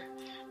here?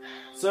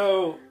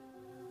 So,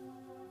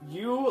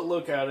 you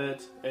look at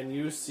it and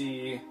you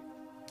see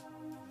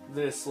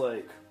this,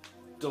 like,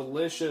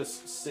 delicious,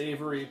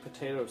 savory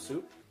potato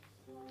soup.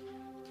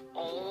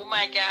 Oh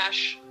my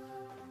gosh.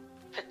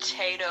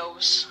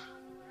 Potatoes.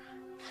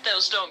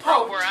 Those don't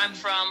grow where I'm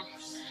from.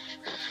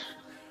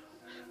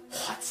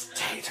 What's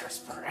taters,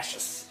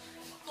 precious?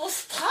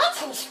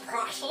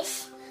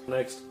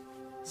 Next.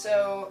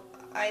 So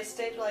I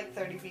stayed like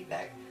 30 feet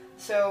back.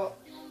 So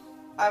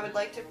I would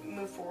like to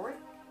move forward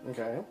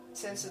Okay.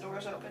 since the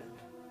door's open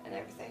and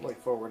everything.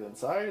 Like forward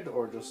inside,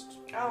 or just...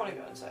 I want to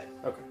go inside.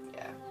 Okay.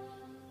 Yeah.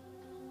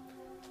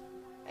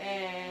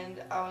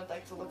 And I would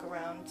like to look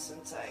around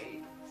since I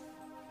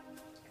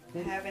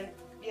haven't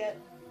yet.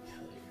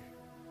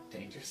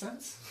 Danger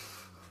sense?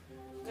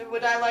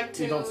 Would I like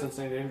You don't to sense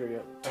any danger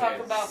yet. talk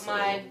Okay, about so-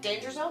 my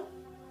danger zone?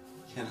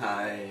 Can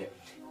I...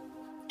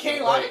 Can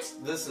you lock Wait,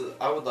 it?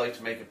 I would like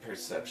to make a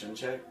perception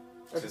check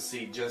to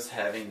see, just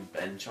having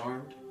been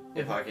charmed,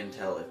 if I can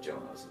tell if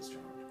Jonas is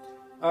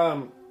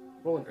charmed.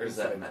 Roll an Or is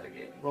insight. that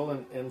metagaming? Roll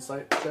an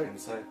insight check,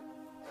 Insight?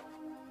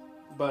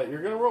 but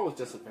you're gonna roll with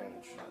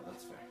disadvantage. No,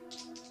 that's fair.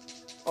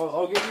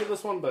 I'll give you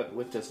this one, but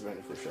with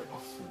disadvantage for sure.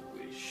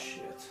 Holy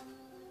shit.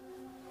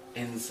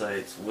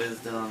 Insights,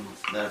 wisdom,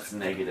 that's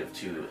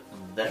 -2.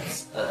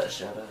 That's,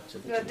 shout out to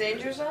the The tinker.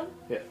 danger zone?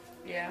 Yeah.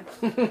 Yeah.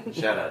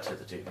 Shout out to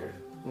the tinker.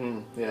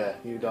 Yeah,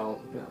 you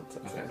don't. No,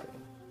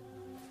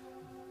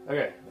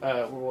 Okay.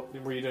 Okay.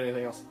 Were you doing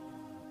anything else?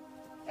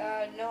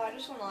 No, I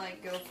just want to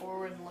like go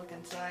forward and look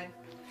inside.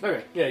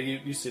 Okay. Yeah,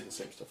 you see the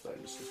same stuff that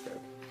I just described.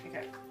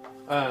 Okay.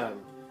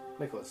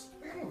 Nicholas.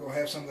 I'm gonna go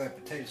have some of that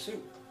potato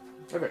soup.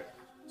 Okay.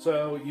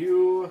 So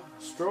you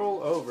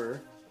stroll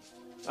over.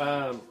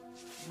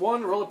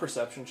 One, roll a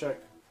perception check.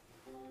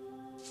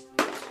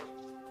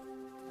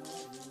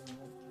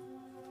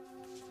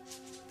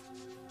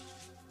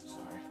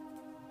 Sorry.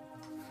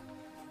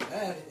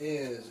 That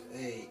is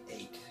a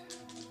 8.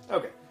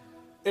 Okay.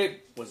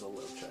 It was a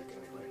low check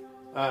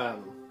anyway.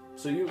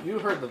 So you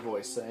heard the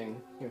voice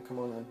saying, come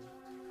on in.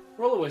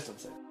 Roll a wisdom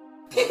save.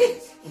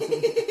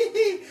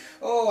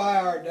 Oh, I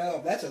are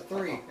dumb. That's a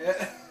 3.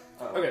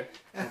 Okay.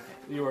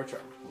 You are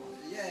charmed.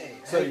 Yay.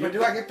 So Hey, you- but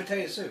do I get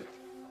potato soup?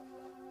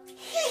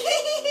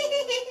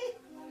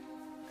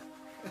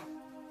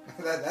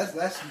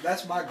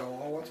 That's my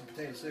goal. I want some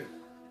potato soup.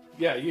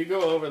 Yeah, you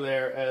go over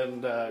there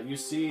and you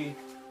see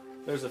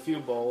there's a few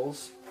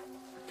bowls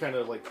kind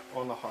of like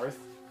on the hearth,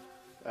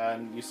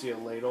 and you see a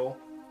ladle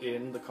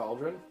in the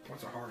cauldron.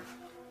 What's a heart?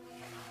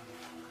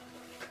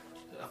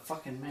 A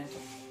fucking mantle.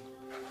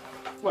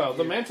 Well,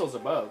 the mantle's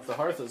above. The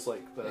hearth is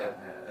like the...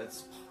 Yeah,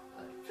 it's...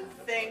 kind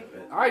of Thing.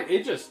 part of it.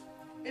 It just...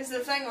 Is the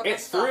thing with It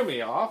the stuff. threw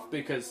me off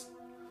because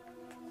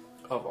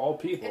of all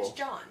people... It's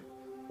John.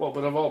 Well,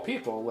 but of all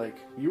people, like,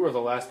 you were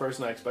the last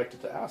person I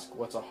expected to ask,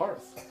 what's a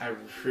hearth? I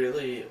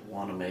really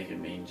want to make a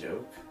mean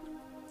joke,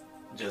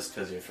 just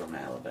because you're from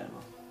Alabama.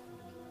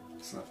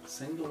 It's not,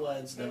 single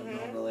wides don't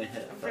normally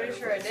hit. I'm pretty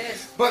sure I did.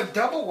 But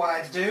double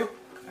wides do.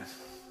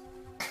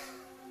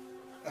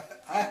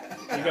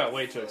 You got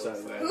way too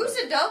excited about Who's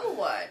it. a double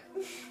wide?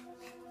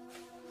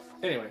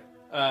 Anyway,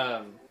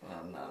 I'm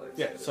not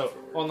yeah, excited so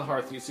for on the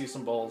hearth you see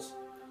some bowls.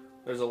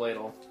 There's a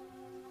ladle.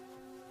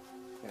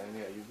 And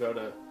yeah, you go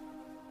to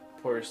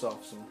pour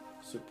yourself some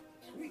soup.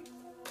 Sweet.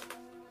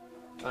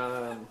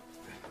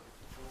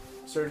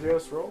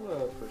 Sergio, roll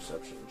a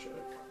perception check.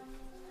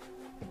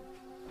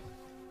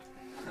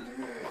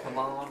 Come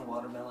on,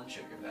 watermelon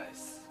sugar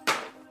dice. I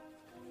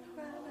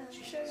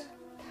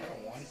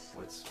don't want it.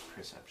 What's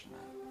perception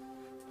at?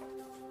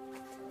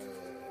 I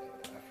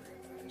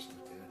forgot. I just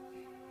looked at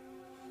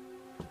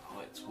it. Oh,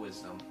 it's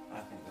wisdom. I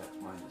think that's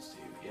 -2.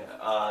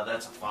 Yeah,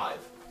 that's a 5.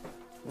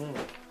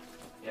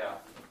 Yeah.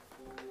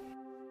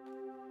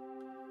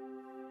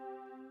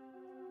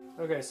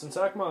 Okay, since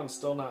Akmon's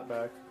still not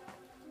back,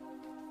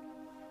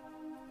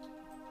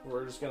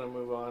 we're just gonna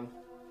move on.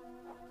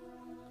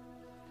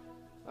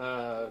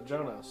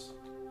 Jonas,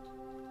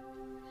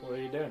 what are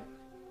you doing?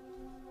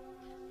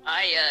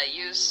 I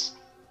use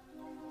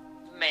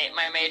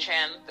my mage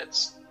hand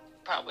that's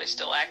probably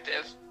still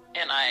active,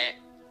 and I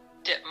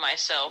dip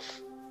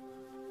myself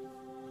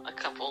a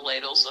couple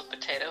ladles of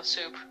potato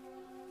soup?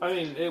 I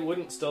mean, it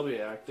wouldn't still be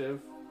active.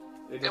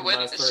 It It doesn't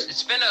wouldn't. last very...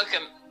 It's been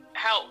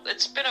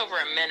it's been over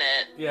a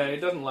minute. Yeah, it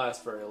doesn't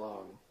last very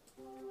long.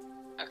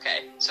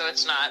 Okay, so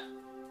it's not.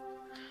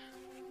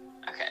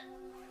 Okay,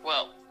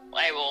 well,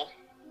 I will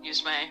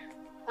use my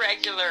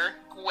regular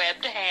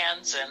webbed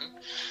hands and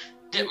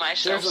dip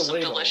myself There's a some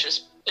ladle.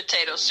 delicious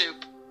potato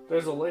soup.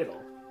 There's a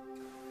ladle.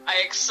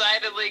 I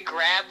excitedly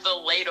grab the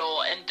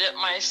ladle and dip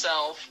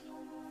myself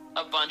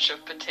a bunch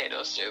of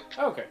potato soup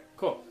Okay,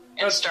 cool.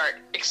 and start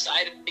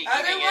excitedly Are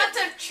eating there lots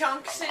of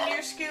chunks in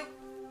your scoop?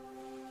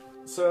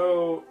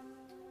 So,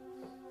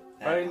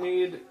 I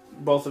need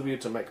both of you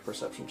to make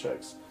perception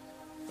checks.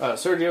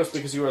 Sergios,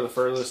 because you are the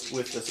furthest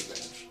with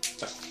disadvantage.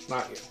 No,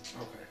 not you.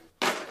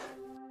 Okay.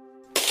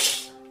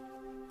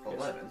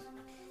 11.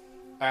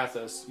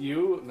 Athos,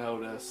 you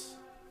notice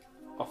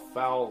a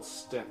foul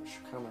stench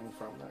coming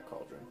from that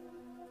cauldron.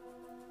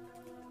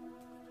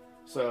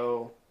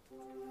 So,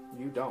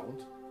 you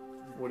don't.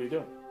 What are you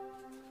doing?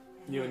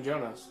 You and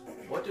Jonas,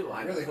 What do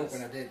I I'm really notice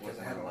hoping I did because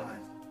with I had a my line.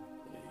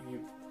 you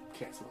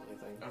can't smell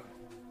anything. Okay.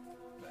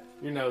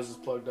 Your nose is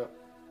plugged up.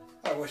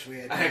 I wish we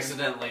had I time.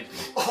 accidentally.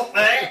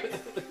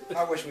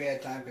 I wish we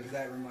had time because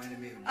that reminded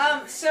me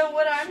of. So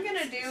what I'm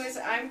gonna do is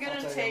I'm gonna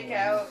I'll tell you take one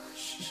out.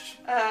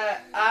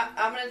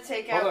 I'm gonna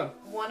take Hold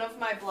out one of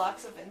my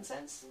blocks of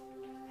incense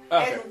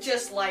Okay. and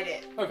just light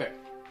it. Okay.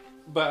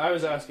 But I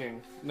was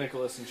asking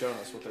Nicholas and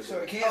Jonas what they're So I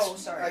doing. can't. Oh,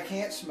 sorry. I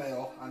can't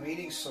smell. I'm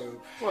eating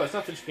soup. Well, it's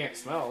not that you can't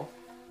smell.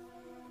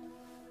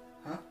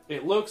 Huh?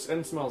 It looks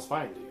and smells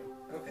fine to you.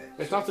 Okay.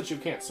 It's not that you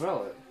can't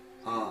smell it.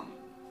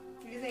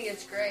 You think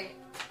it's great?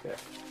 Yeah.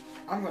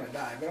 I'm gonna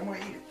die, but I'm gonna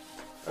eat it.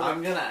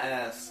 I'm gonna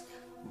ask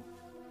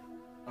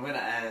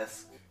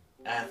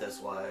Athos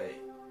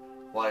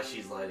why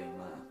she's lighting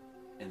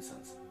the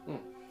incense.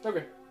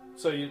 Okay.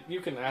 So you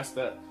can ask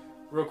that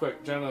real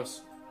quick.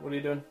 Jonas, what are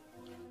you doing?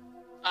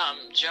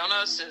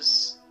 Jonas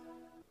is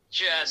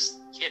just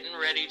getting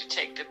ready to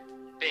take the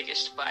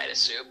biggest bite of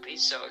soup.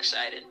 He's so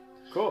excited.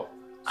 Cool.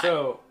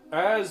 So,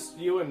 as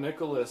you and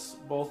Nicholas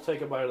both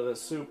take a bite of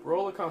this soup,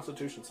 roll a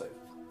Constitution save.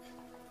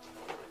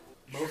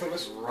 Both of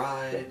us.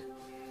 Tried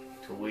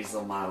to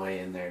weasel my way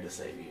in there to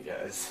save you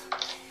guys.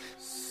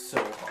 So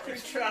You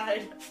hard.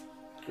 tried.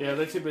 Yeah,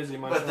 they're too busy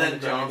munching But on then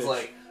the John's grindage.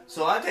 like,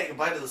 so I take a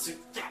bite of the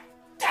soup.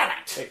 Damn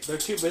it! Hey, they're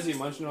too busy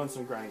munching on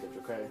some grindage,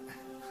 okay?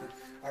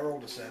 I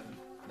rolled a 7.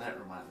 That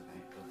reminded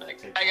me.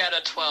 Of I got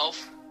a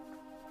 12.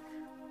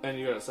 And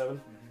you got a 7?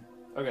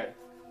 Okay.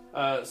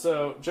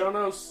 So,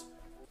 Jonas,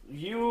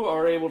 you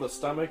are able to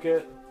stomach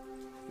it.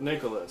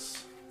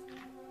 Nicholas,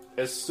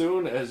 as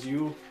soon as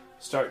you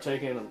start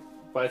taking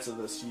bites of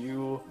this,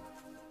 your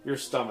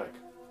stomach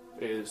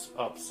is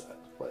upset.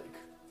 Like,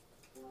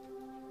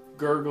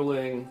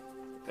 gurgling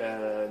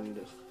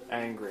and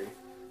angry.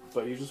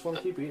 But you just want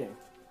to keep eating.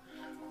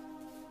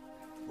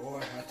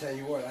 Boy, I tell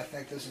you what, I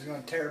think this is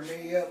gonna tear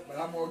me up, but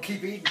I'm gonna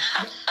keep eating.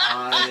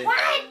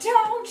 Why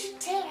don't you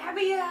tear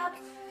me up?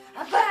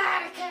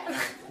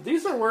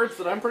 These are words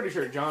that I'm pretty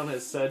sure John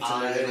has said to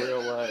me in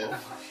real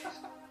life.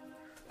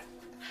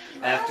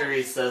 After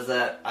he says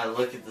that, I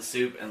look at the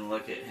soup and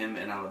look at him,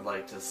 and I would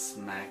like to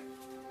smack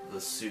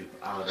the soup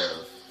out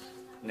of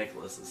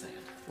Nicholas's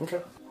hand.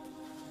 Okay.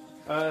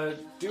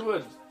 Do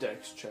a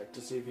dex check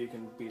to see if you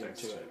can beat him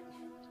Dex to check. it.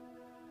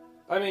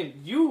 I mean,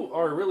 you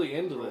are really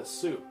into this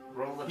soup.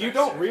 Roll the You dex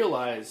don't check.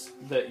 realize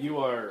that you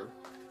are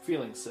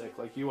feeling sick.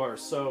 Like, you are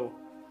so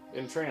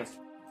entranced.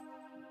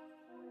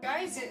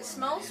 Guys, it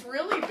smells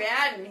really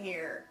bad in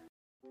here.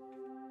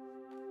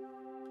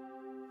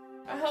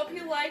 I hope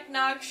you like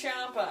Nag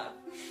Champa.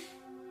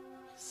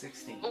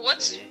 16. But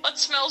baby. what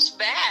smells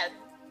bad?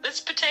 This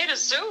potato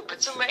soup.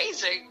 It's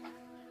amazing.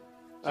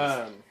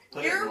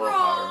 Put You're it in willpower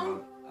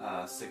wrong.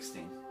 mode.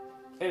 16.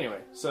 Anyway,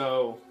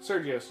 so,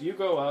 Sergius, you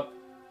go up,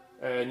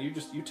 and you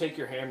take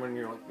your hammer, and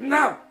you're like,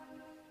 no!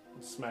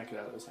 And smack it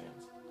out of his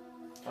hands.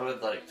 I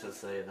would like to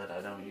say that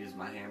I don't use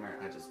my hammer.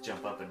 I just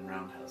jump up and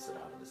roundhouse it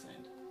out of his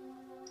hand.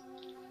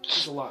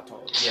 He's a lot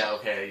taller. Yeah,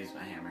 okay, I use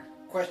my hammer.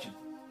 Question.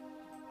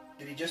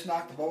 Did he just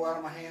knock the bowl out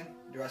of my hand?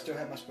 Do I still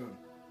have my spoon?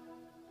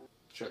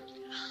 Sure.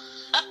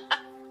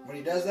 When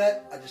he does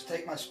that, I just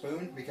take my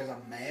spoon because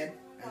I'm mad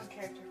and One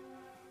character.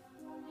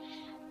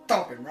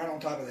 thump him right on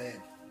top of the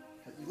head.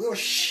 You little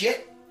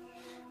shit!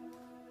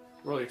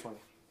 Roll your 20.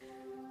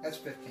 That's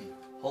 15.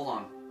 Hold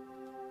on.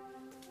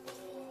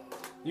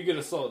 You get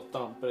a solid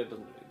thump, but it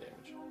doesn't do any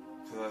damage.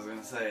 Because I was going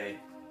to say...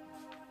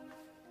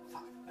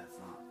 Fuck, that's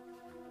not...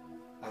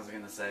 I was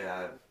going to say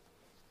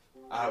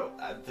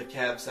the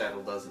cab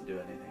saddle doesn't do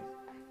anything.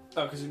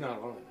 Oh, because you're not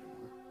alone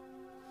anymore.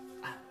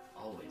 I'm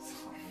always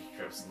on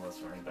Micros unless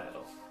we're in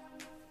battle.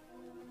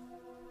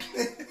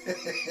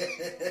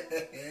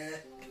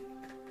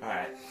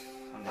 Alright,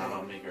 I'm not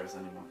on Micros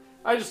anymore.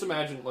 I just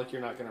imagine, like,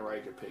 you're not going to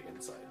ride your pig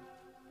inside.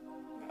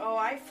 Oh,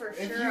 I for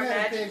If sure you had a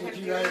imagine pig, him would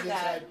you doing ride it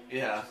that. inside?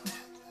 Yeah.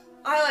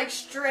 I like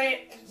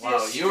straight, just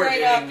Wow, you were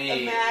straight up giving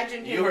me...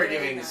 imagined him You were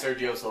doing giving that.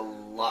 Sergios a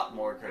lot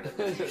more credit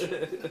than you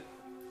should.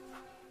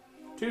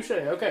 Touche,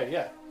 okay,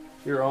 yeah.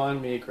 You're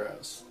on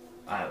Mikros.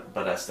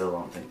 But I still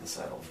don't think the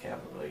saddle of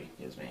cavalry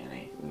gives me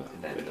any No,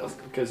 advantage. it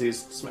doesn't, because he's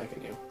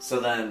smacking you. So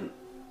then,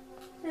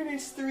 It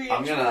is 3 I'm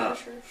inch gonna-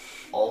 pressure.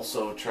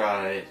 also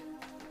try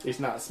He's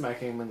not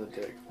smacking him in the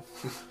dick.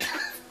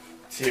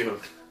 to...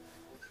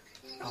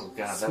 Oh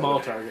god, that Small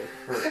would target.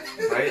 hurt.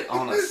 Right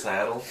on a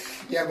saddle?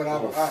 Yeah, but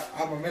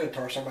I'm a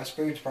Minotaur, so my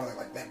spoon's probably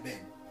like that big.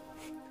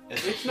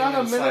 It's not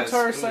a human-sized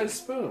Minotaur-sized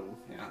spoon.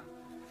 Yeah.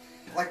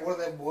 Like one of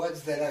them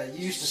woods that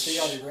you used to see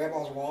on your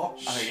grandma's wall.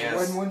 I The guess.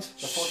 wooden ones,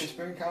 the fork and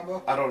spoon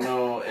combo. I don't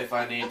know if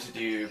I need to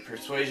do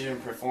persuasion,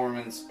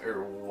 performance,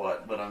 or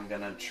what, but I'm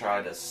gonna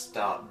try to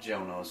stop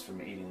Jonos from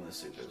eating the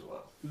soup as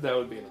well. That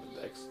would be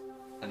another dex.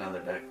 Another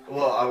deck.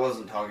 Well, I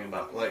wasn't talking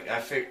about like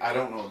I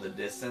don't know the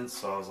distance,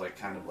 so I was like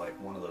kind of like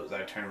one of those.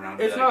 I turn around. And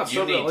be It's like, not you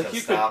so need bad. Like to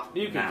you stop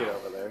could now." get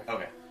over there.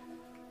 Okay.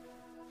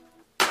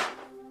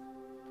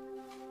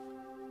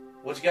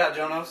 What you got,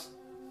 Jonos?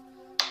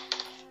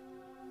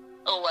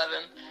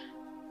 11.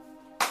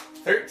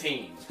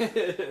 13.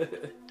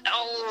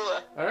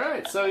 Oh!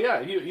 Alright, so yeah,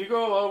 you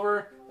go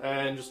over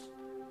and just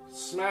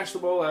smash the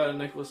bowl out of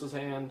Nicholas's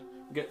hand,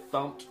 get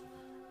thumped,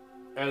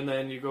 and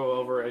then you go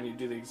over and you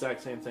do the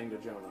exact same thing to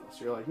Jonas.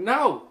 You're like,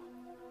 no!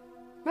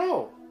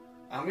 No!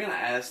 I'm gonna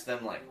ask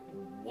them like,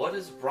 what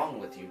is wrong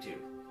with you two?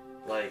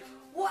 Like,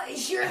 What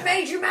is your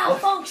major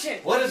malfunction?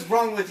 what is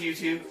wrong with you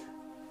two?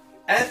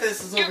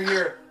 Athos is over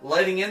here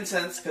lighting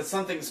incense because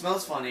something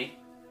smells funny,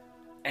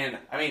 and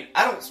I mean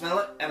I don't smell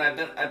it, and I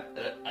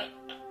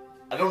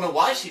don't know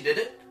why she did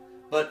it,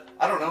 but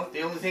I don't know.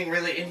 The only thing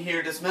really in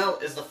here to smell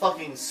is the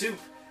fucking soup,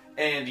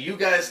 and you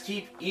guys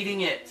keep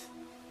eating it.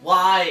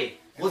 Why?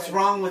 What's then-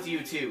 wrong with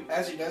you two?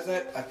 As he does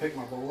that, I pick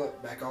my bowl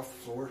up, back off the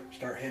floor,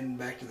 start heading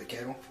back to the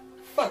kettle.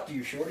 Fuck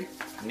you, shorty.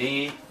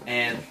 Me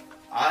and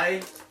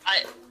I.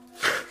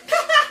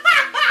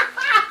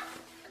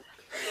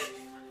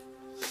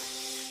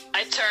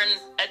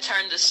 I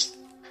turn this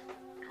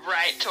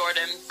right toward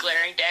him,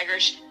 glaring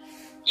daggers.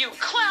 You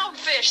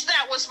clownfish!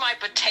 That was my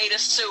potato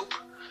soup!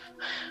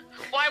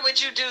 Why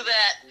would you do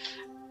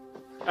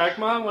that?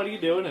 Akmon, what are you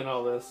doing in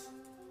all this?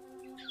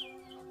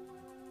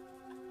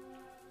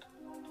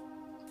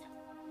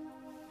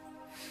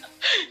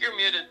 You're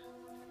muted.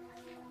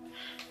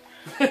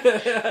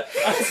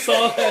 I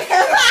saw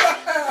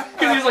that.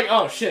 Because he's like,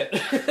 oh shit.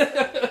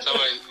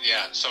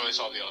 Somebody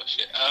saw the oh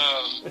shit.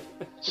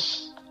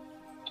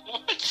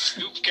 What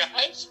soup,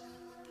 guys?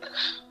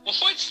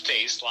 What's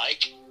taste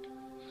like?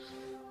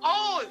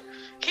 Oh,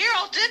 here,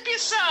 I'll dip you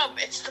some.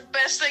 It's the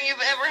best thing you've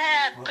ever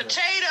had. What the-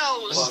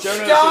 Potatoes.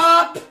 Well,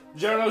 Stop!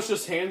 Jonas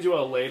just hands you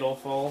a ladle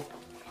full.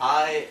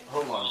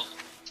 Hold on.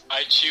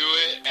 I chew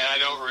it and I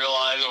don't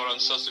realize what I'm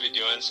supposed to be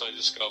doing, so I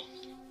just go.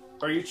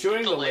 Are you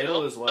chewing the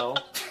ladle as well?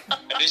 And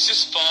it's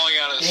just falling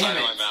out of the Damn side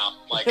of it. my mouth.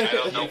 Like I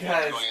don't know You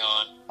guys what's going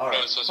on. Alright,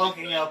 What I'm supposed to be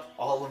fucking doing. up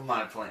all of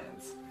my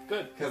plans.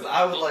 Good. Because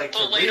I would like to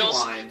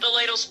rewind The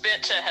ladle's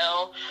bent to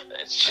hell.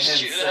 It's just and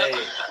chewed say, up.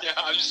 Yeah,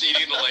 I'm just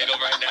eating the ladle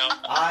right now.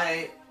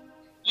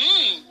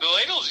 The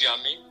ladle's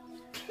yummy.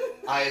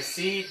 I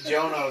see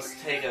Jonos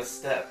take a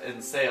step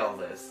and say all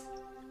this.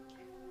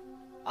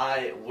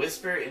 I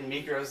whisper in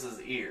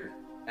Mikros' ear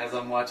as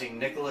I'm watching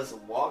Nicholas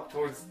walk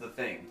towards the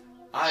thing.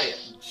 I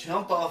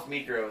jump off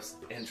Mikros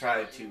and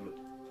try to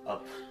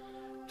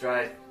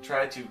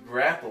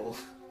grapple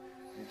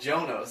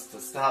Jonos to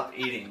stop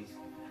eating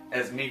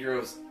as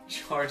Mikros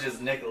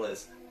charges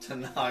Nicholas to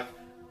knock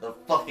the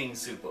fucking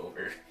soup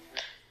over.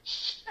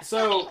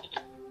 So,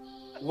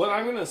 what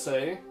I'm gonna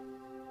say,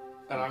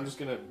 and I'm just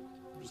gonna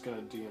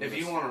DM If this.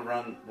 you want to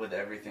run with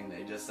everything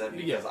they just said,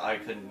 because I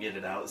couldn't get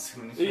it out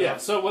soon enough. Yeah,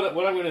 so what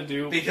I'm gonna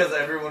do... Because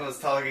everyone was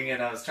talking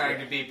and I was trying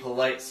to be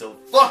polite, so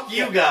fuck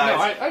you guys!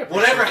 No, I appreciate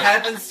Whatever that.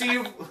 happens to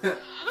you,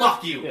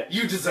 fuck you! Yeah.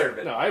 You deserve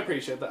it! No, I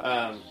appreciate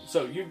that.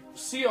 So you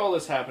see all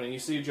this happening. You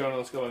see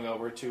Jonas going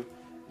over to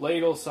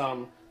ladle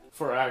some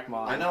for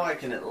Akmon. I know I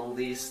can at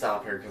least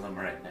stop her because I'm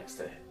right next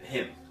to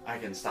him. I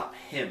can stop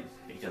him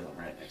because I'm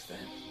right next to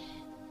him.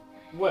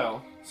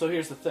 Well, so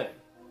here's the thing.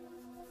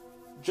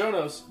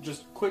 Jonas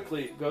just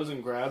quickly goes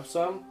and grabs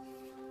some,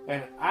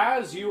 and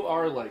as you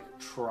are, like,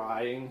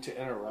 trying to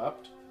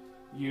interrupt,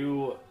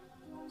 you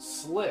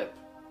slip.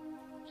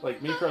 Like,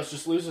 Mikros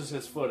just loses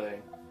his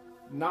footing,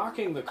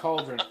 knocking the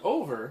cauldron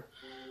over,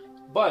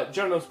 but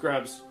Jonas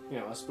grabs,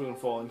 a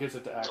spoonful and gives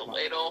it to The Akmon.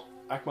 ladle.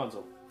 Akmon's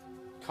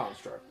a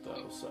construct,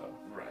 though, so...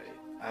 Right.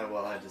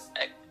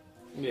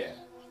 Yeah.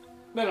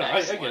 No,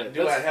 I get it.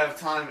 Do I have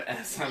time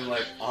as I'm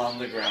like on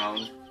the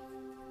ground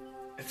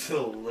to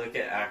look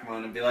at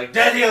Akmon and be like,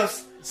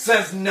 Dedios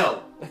says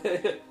no!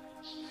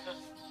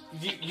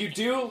 You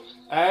do,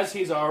 as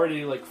he's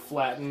already, like,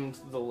 flattened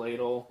the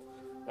ladle,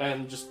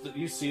 and just,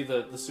 you see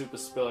the soup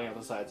is spilling out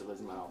the sides of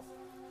his mouth.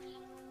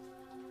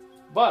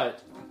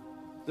 But,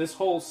 this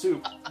whole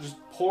soup just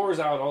pours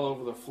out all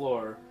over the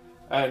floor,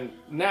 and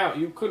now,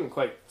 you couldn't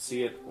quite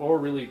see it, or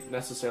really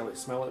necessarily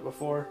smell it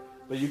before,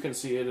 but you can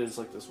see it is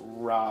like this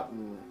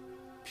rotten,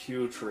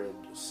 putrid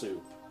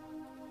soup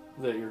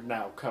that you're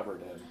now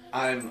covered in.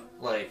 I'm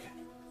like,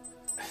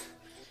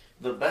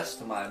 the best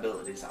of my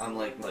abilities, I'm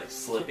like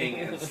slipping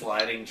and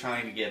sliding,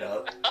 trying to get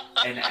up,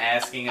 and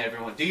asking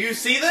everyone, "Do you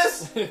see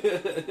this?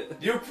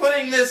 You're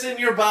putting this in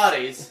your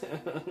bodies.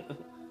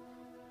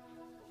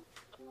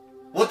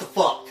 What the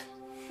fuck?"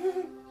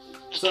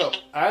 So,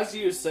 as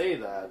you say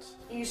that,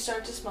 You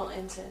start to smell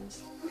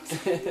incense.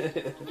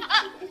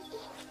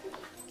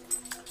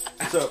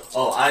 so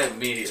Oh, I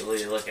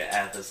immediately look at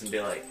Athos and be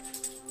like,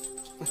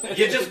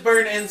 "You just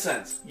burn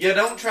incense. You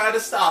don't try to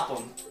stop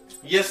them.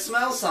 You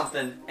smell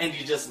something and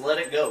you just let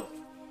it go.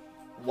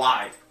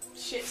 Why?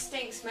 Shit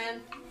stinks,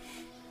 man.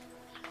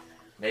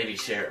 Maybe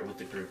share it with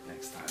the group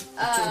next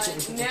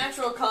time."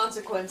 Natural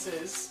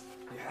consequences.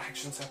 your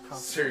actions have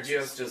consequences.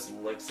 Sergio just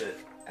looks at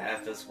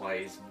Athos while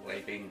he's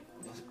wiping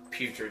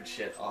putrid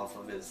shit off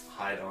of his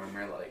hide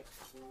armor like,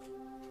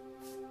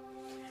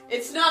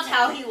 It's not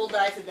how he will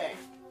die today.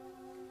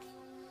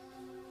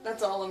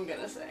 That's all I'm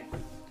gonna say.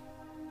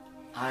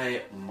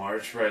 I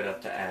march right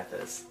up to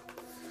Athos,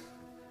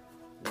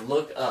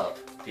 look up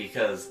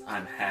because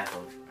I'm half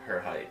of her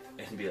height,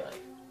 and be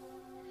like,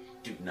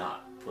 "Do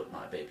not put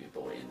my baby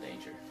boy in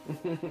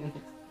danger."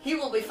 He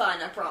will be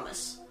fine, I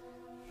promise.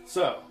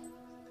 So,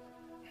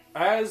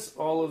 as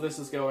all of this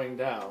is going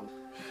down,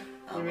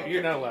 I'm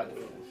you're not allowed to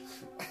do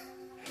it.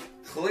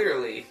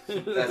 Clearly,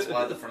 that's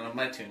why the front of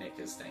my tunic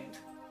is stained.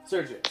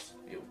 Sergius,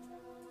 Ew.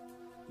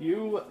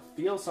 you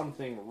feel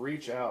something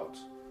reach out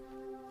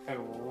and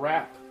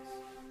wrap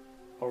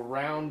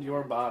around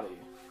your body.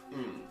 I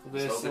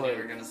was This, hoping like- you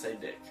were gonna say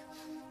dick.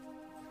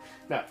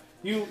 Now,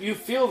 you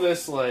feel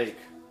this, like,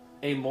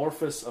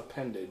 amorphous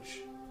appendage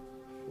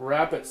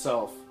wrap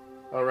itself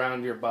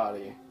around your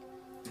body.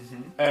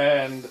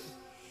 And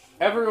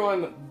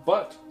everyone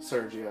but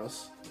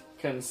Sergios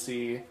can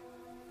see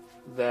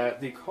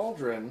that the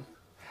cauldron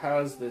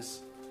has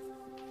this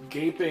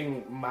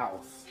gaping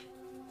mouth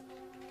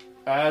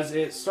as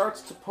it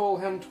starts to pull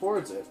him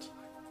towards it,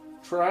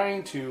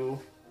 trying to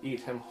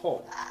eat him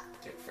whole.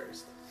 Dick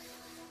first.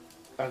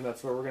 And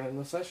that's where we're going to end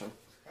the session.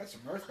 That's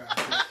some earthbound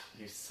shit.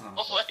 You son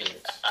Oh of my a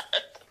bitch.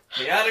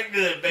 Chaotic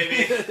good,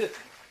 baby.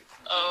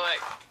 Oh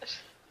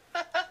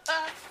my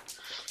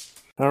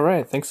All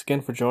right, thanks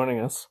again for joining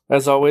us.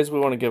 As always, we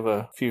want to give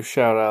a few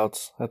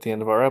shout-outs at the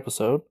end of our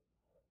episode.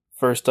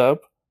 First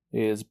up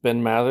is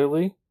Ben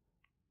Matherly,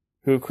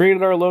 who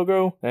created our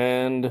logo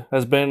and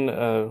has been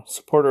a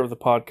supporter of the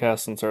podcast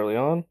since early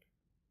on.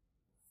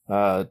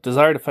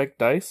 Desired Effect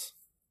Dice,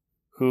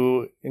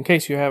 who, in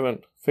case you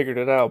haven't figured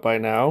it out by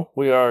now,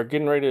 we are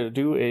getting ready to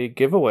do a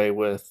giveaway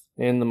with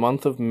in the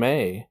month of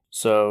May.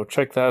 So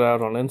check that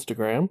out on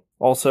Instagram.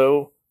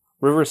 Also,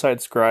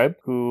 Riverside Scribe,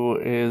 who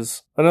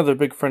is another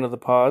big friend of the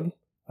pod,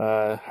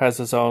 has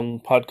his own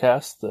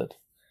podcast that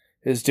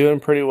is doing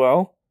pretty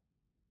well.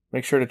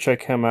 Make sure to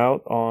check him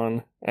out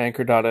on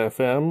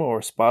Anchor.fm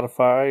or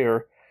Spotify,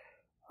 or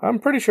I'm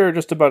pretty sure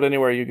just about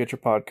anywhere you get your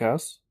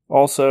podcasts.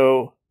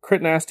 Also,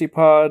 Crit Nasty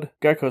Pod,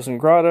 Geckos and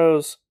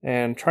Grottos,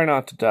 and Try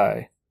Not to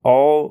Die.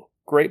 All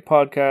great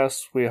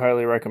podcasts we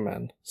highly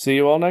recommend. See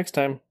you all next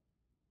time.